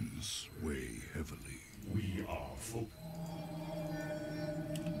burdens weigh heavily. We are full.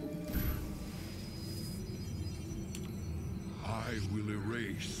 I will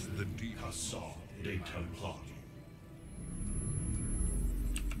erase the deep Assault de Templar.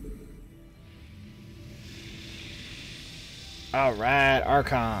 Alright,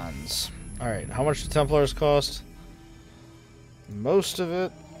 Archons. Alright, how much do Templars cost? Most of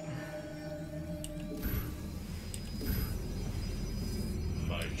it.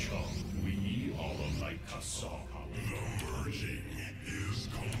 My chum, we are like Assault. The merging is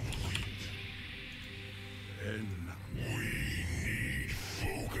complete. And we need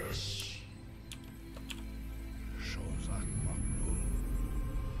focus. Shozak Maknul.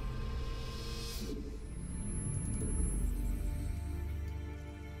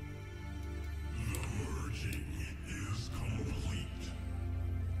 The merging is complete.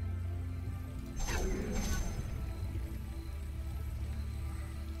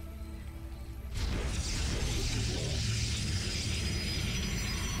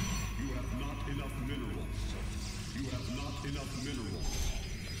 You have not enough minerals. You have not enough minerals.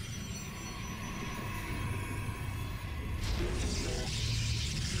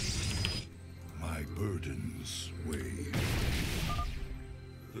 My burdens weigh.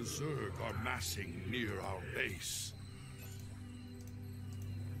 The Zerg are massing near our base.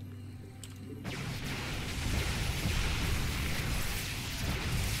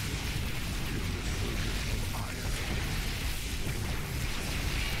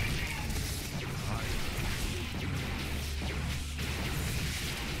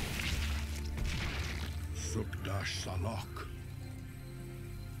 Sukdash Salak.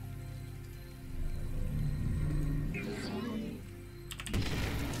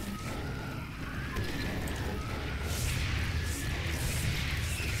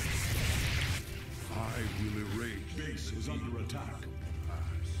 I will erase. Base is under attack.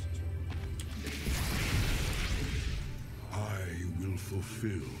 I will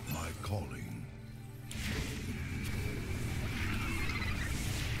fulfill my calling.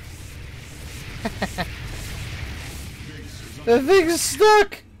 The thing's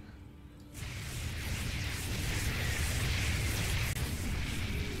stuck!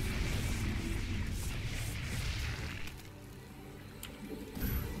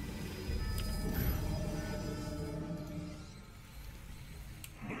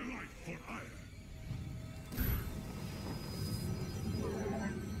 My life for iron.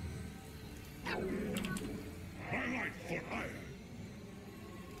 My life for iron.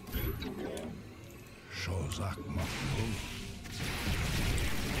 Shozak Maknul.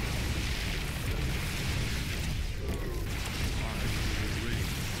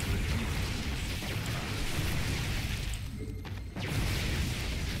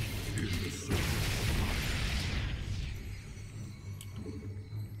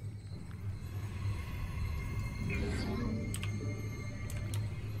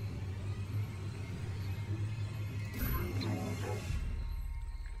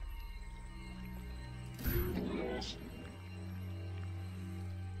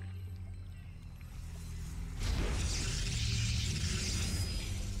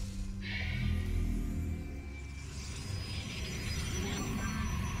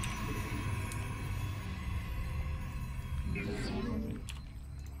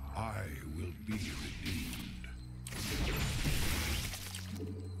 I will be redeemed.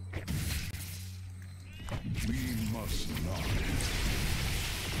 We must not.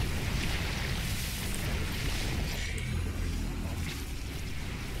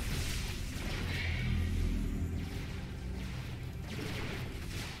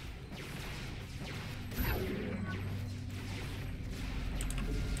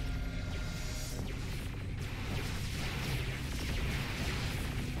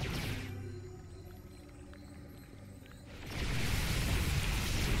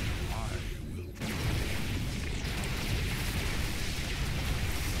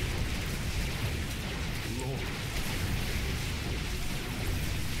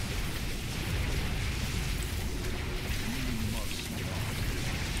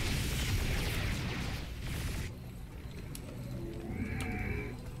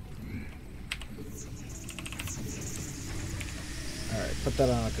 Alright, put that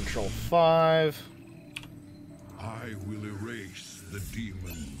on a control 5. I will erase the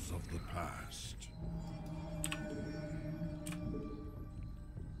demons of the past.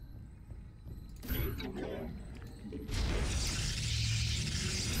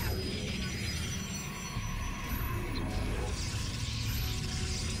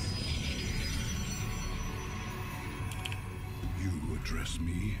 You address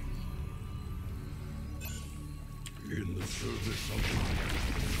me in the service of honor.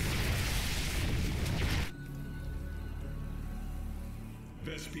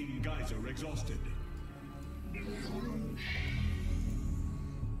 Vespine Geyser exhausted.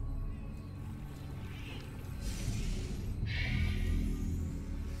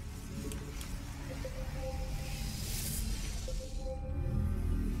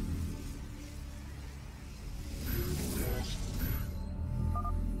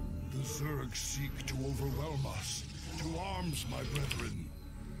 Zerg seek to overwhelm us. To arms, my brethren.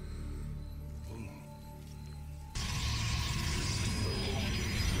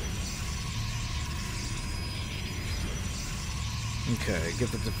 Okay, get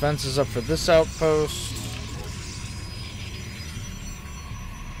the defenses up for this outpost.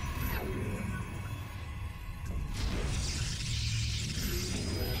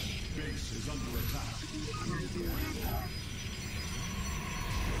 Base is under attack.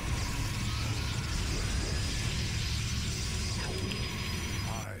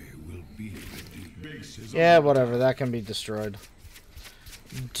 I will be ready. Base is Yeah, whatever, that can be destroyed.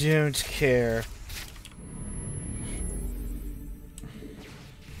 Don't care.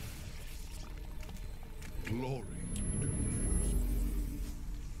 Glory.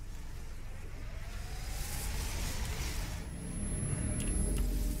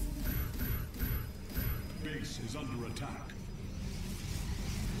 Base is under attack.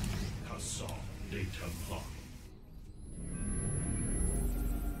 Assault data lock.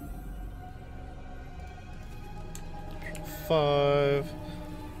 Five.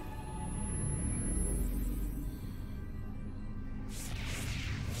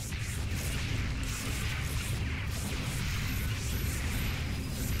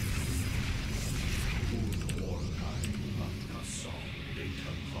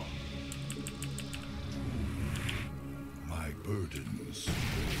 My burdens.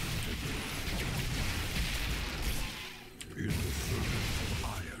 In the furnace of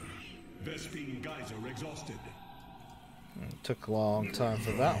ire. Vespine Geyser exhausted. Took a long time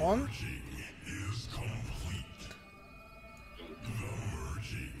for that one. Is complete. The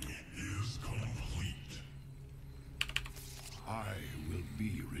merging is complete. I will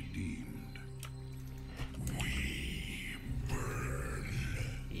be redeemed. We burn.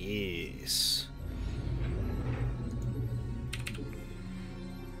 Yes.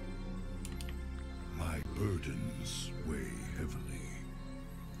 My burdens weigh heavily.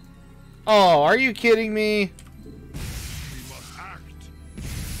 Oh, are you kidding me? We must act.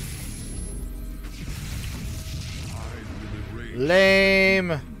 I will erase Lame.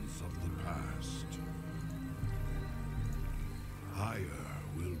 the sins of the past. Ire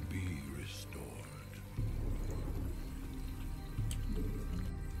will be restored.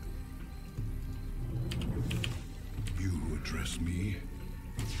 You address me.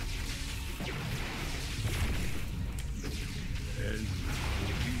 And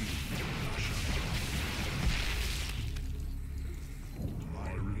will be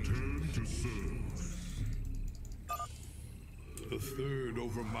I return to serve. the third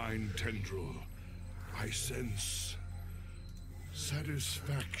overmind tendril. I sense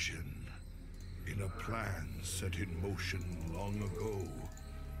satisfaction in a plan set in motion long ago.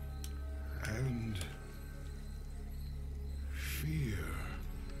 And fear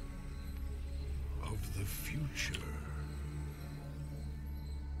of the future.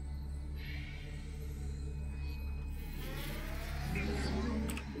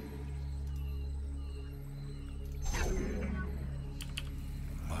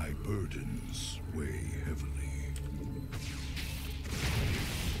 My burdens weigh heavily.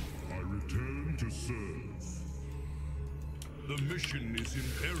 I return to serve. The mission is in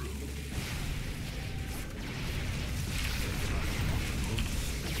peril.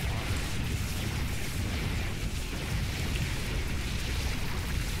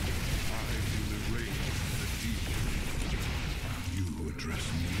 I will erase the demon. You address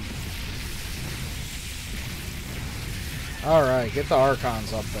me. Alright, get the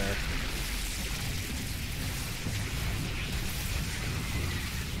Archons up there.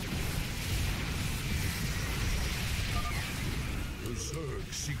 The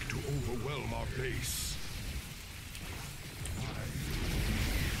Zerg seek to overwhelm our base.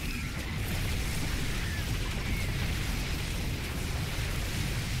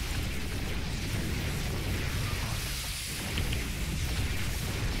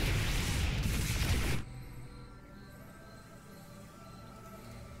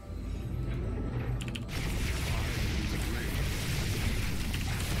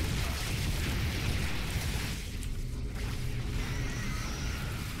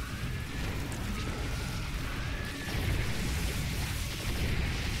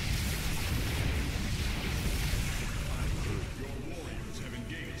 Your warriors have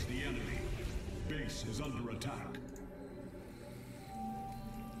engaged the enemy. Base is under attack.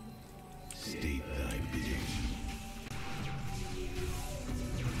 State thy bidding.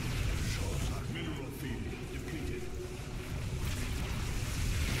 Mineral field depleted.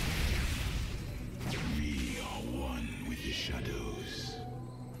 We are one with the shadows.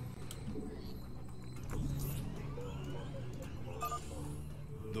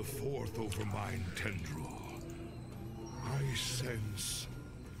 The the fourth Overmind tendril. I sense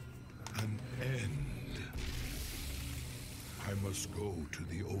an end. I must go to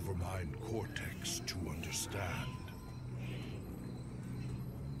the Overmind cortex to understand.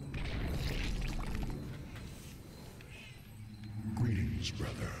 Greetings,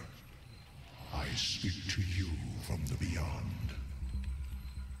 brother. I speak to you from the beyond.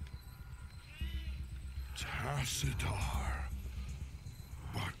 Tassadar.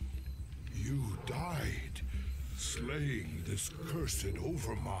 But you died, slaying this cursed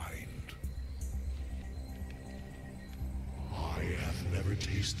Overmind. I have never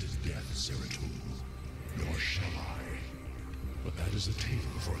tasted death, Zeratul, nor shall I. But that is a tale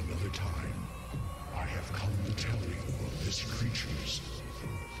for another time. I have come to tell you of this creature's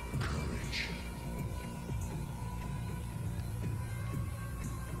courage.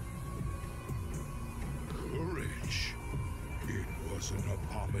 Courage? It was an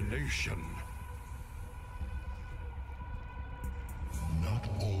abomination. Not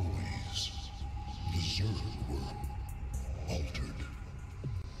always. The Zerg were altered.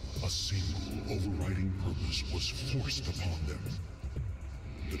 A single overriding purpose was forced upon them.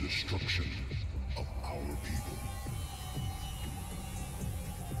 The destruction of our people.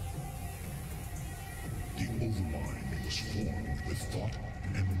 The Overmind was formed with thought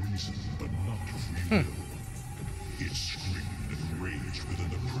and reason, but not free will. It screamed and raged within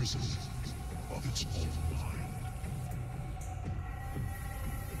the prison of its own mind.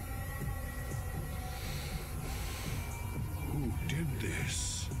 Who did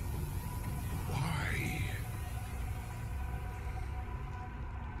this? Why?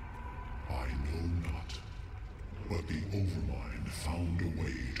 I know not. But the Overmind found a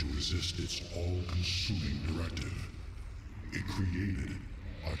way to resist its all-consuming directive. It created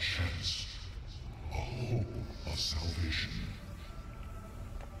a chance, a hope of salvation.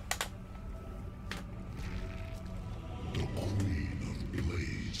 The Queen of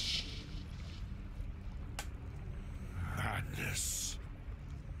Blades. Madness.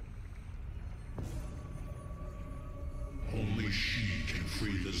 Only she can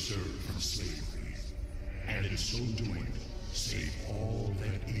free the Zerg from slavery, and in so doing, save all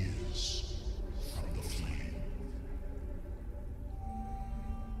that is from the flame.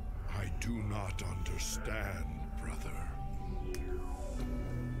 I do not understand, brother.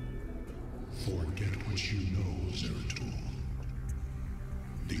 Forget what you know, Zeratul.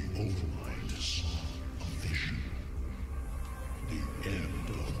 The Overmind saw a vision. The end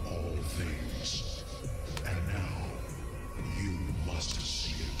of all things. And now, you must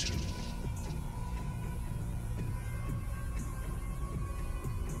see it too.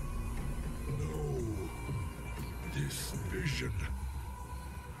 No. This vision.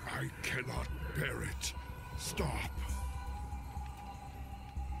 I cannot bear it. Stop.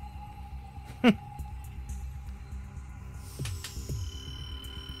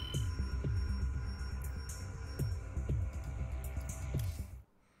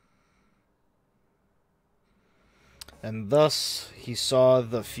 And thus he saw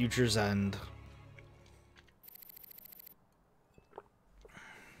the future's end.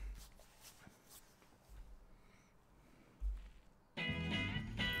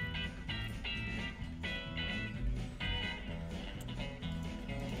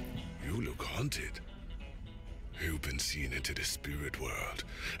 You look haunted. You've been seen into the spirit world,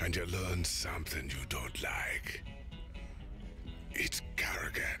 and you learned something you don't like. It's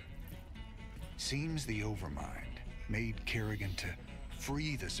Kerrigan. Seems the Overmind made Kerrigan to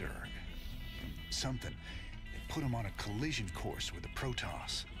free the Zerg. Something that put him on a collision course with the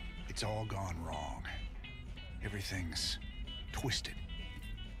Protoss. It's all gone wrong. Everything's twisted.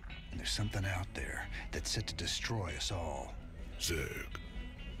 And there's something out there that's set to destroy us all. Zerg.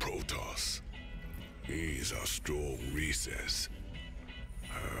 Protoss. He's a strong recess.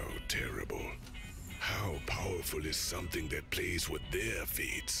 How terrible. How powerful is something that plays with their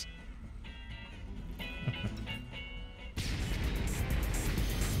fates?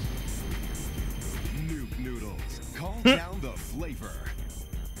 Nuke noodles. Calm down the flavor.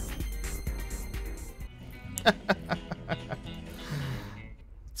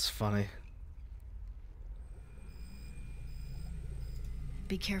 It's funny.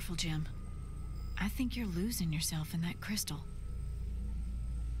 Be careful, Jim. I think you're losing yourself in that crystal.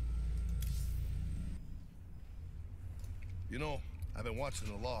 You know, I've been watching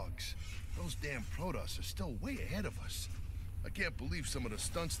the logs. Those damn Protoss are still way ahead of us. I can't believe some of the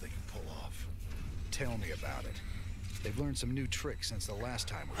stunts they can pull off. Tell me about it. They've learned some new tricks since the last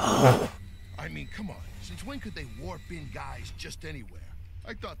time we were. I mean, come on. Since when could they warp in guys just anywhere?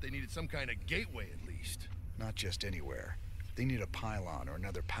 I thought they needed some kind of gateway at least. Not just anywhere. They need a pylon or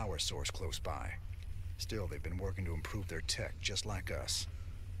another power source close by. Still, they've been working to improve their tech, just like us.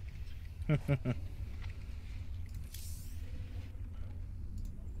 Damn,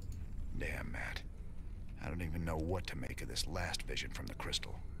 Matt. I don't even know what to make of this last vision from the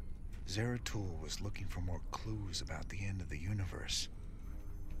crystal. Zeratul was looking for more clues about the end of the universe.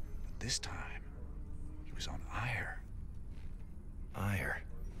 But this time, he was on Ire. Ire?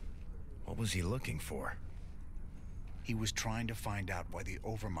 What was he looking for? He was trying to find out why the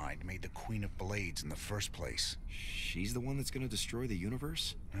Overmind made the Queen of Blades in the first place. She's the one that's gonna destroy the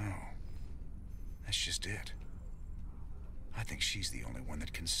universe? No. That's just it. I think she's the only one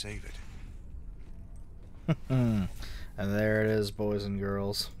that can save it. And there it is, boys and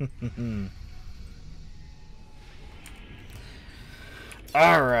girls.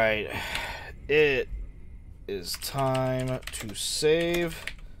 Alright. It is time to save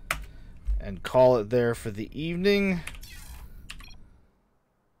and call it there for the evening.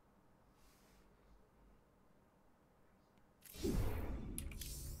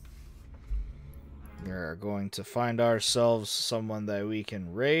 We're going to find ourselves someone that we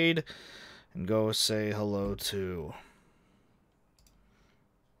can raid and go say hello to.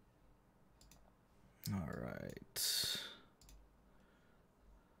 Alright.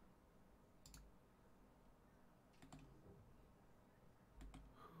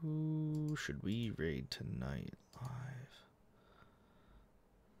 Who should we raid tonight live?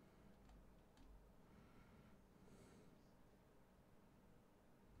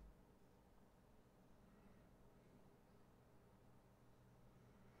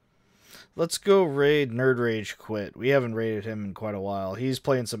 Let's go raid Nerd Rage Quit. We haven't raided him in quite a while. He's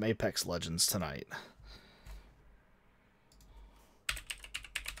playing some Apex Legends tonight.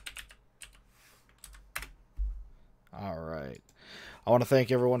 Alright. I want to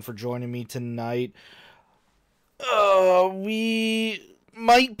thank everyone for joining me tonight. We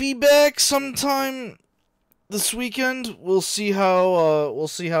might be back sometime this weekend. We'll see how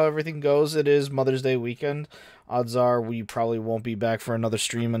everything goes. It is Mother's Day weekend. Odds are we probably won't be back for another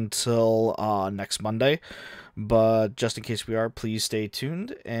stream until next Monday. But just in case we are, please stay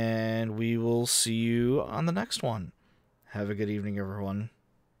tuned, and we will see you on the next one. Have a good evening, everyone.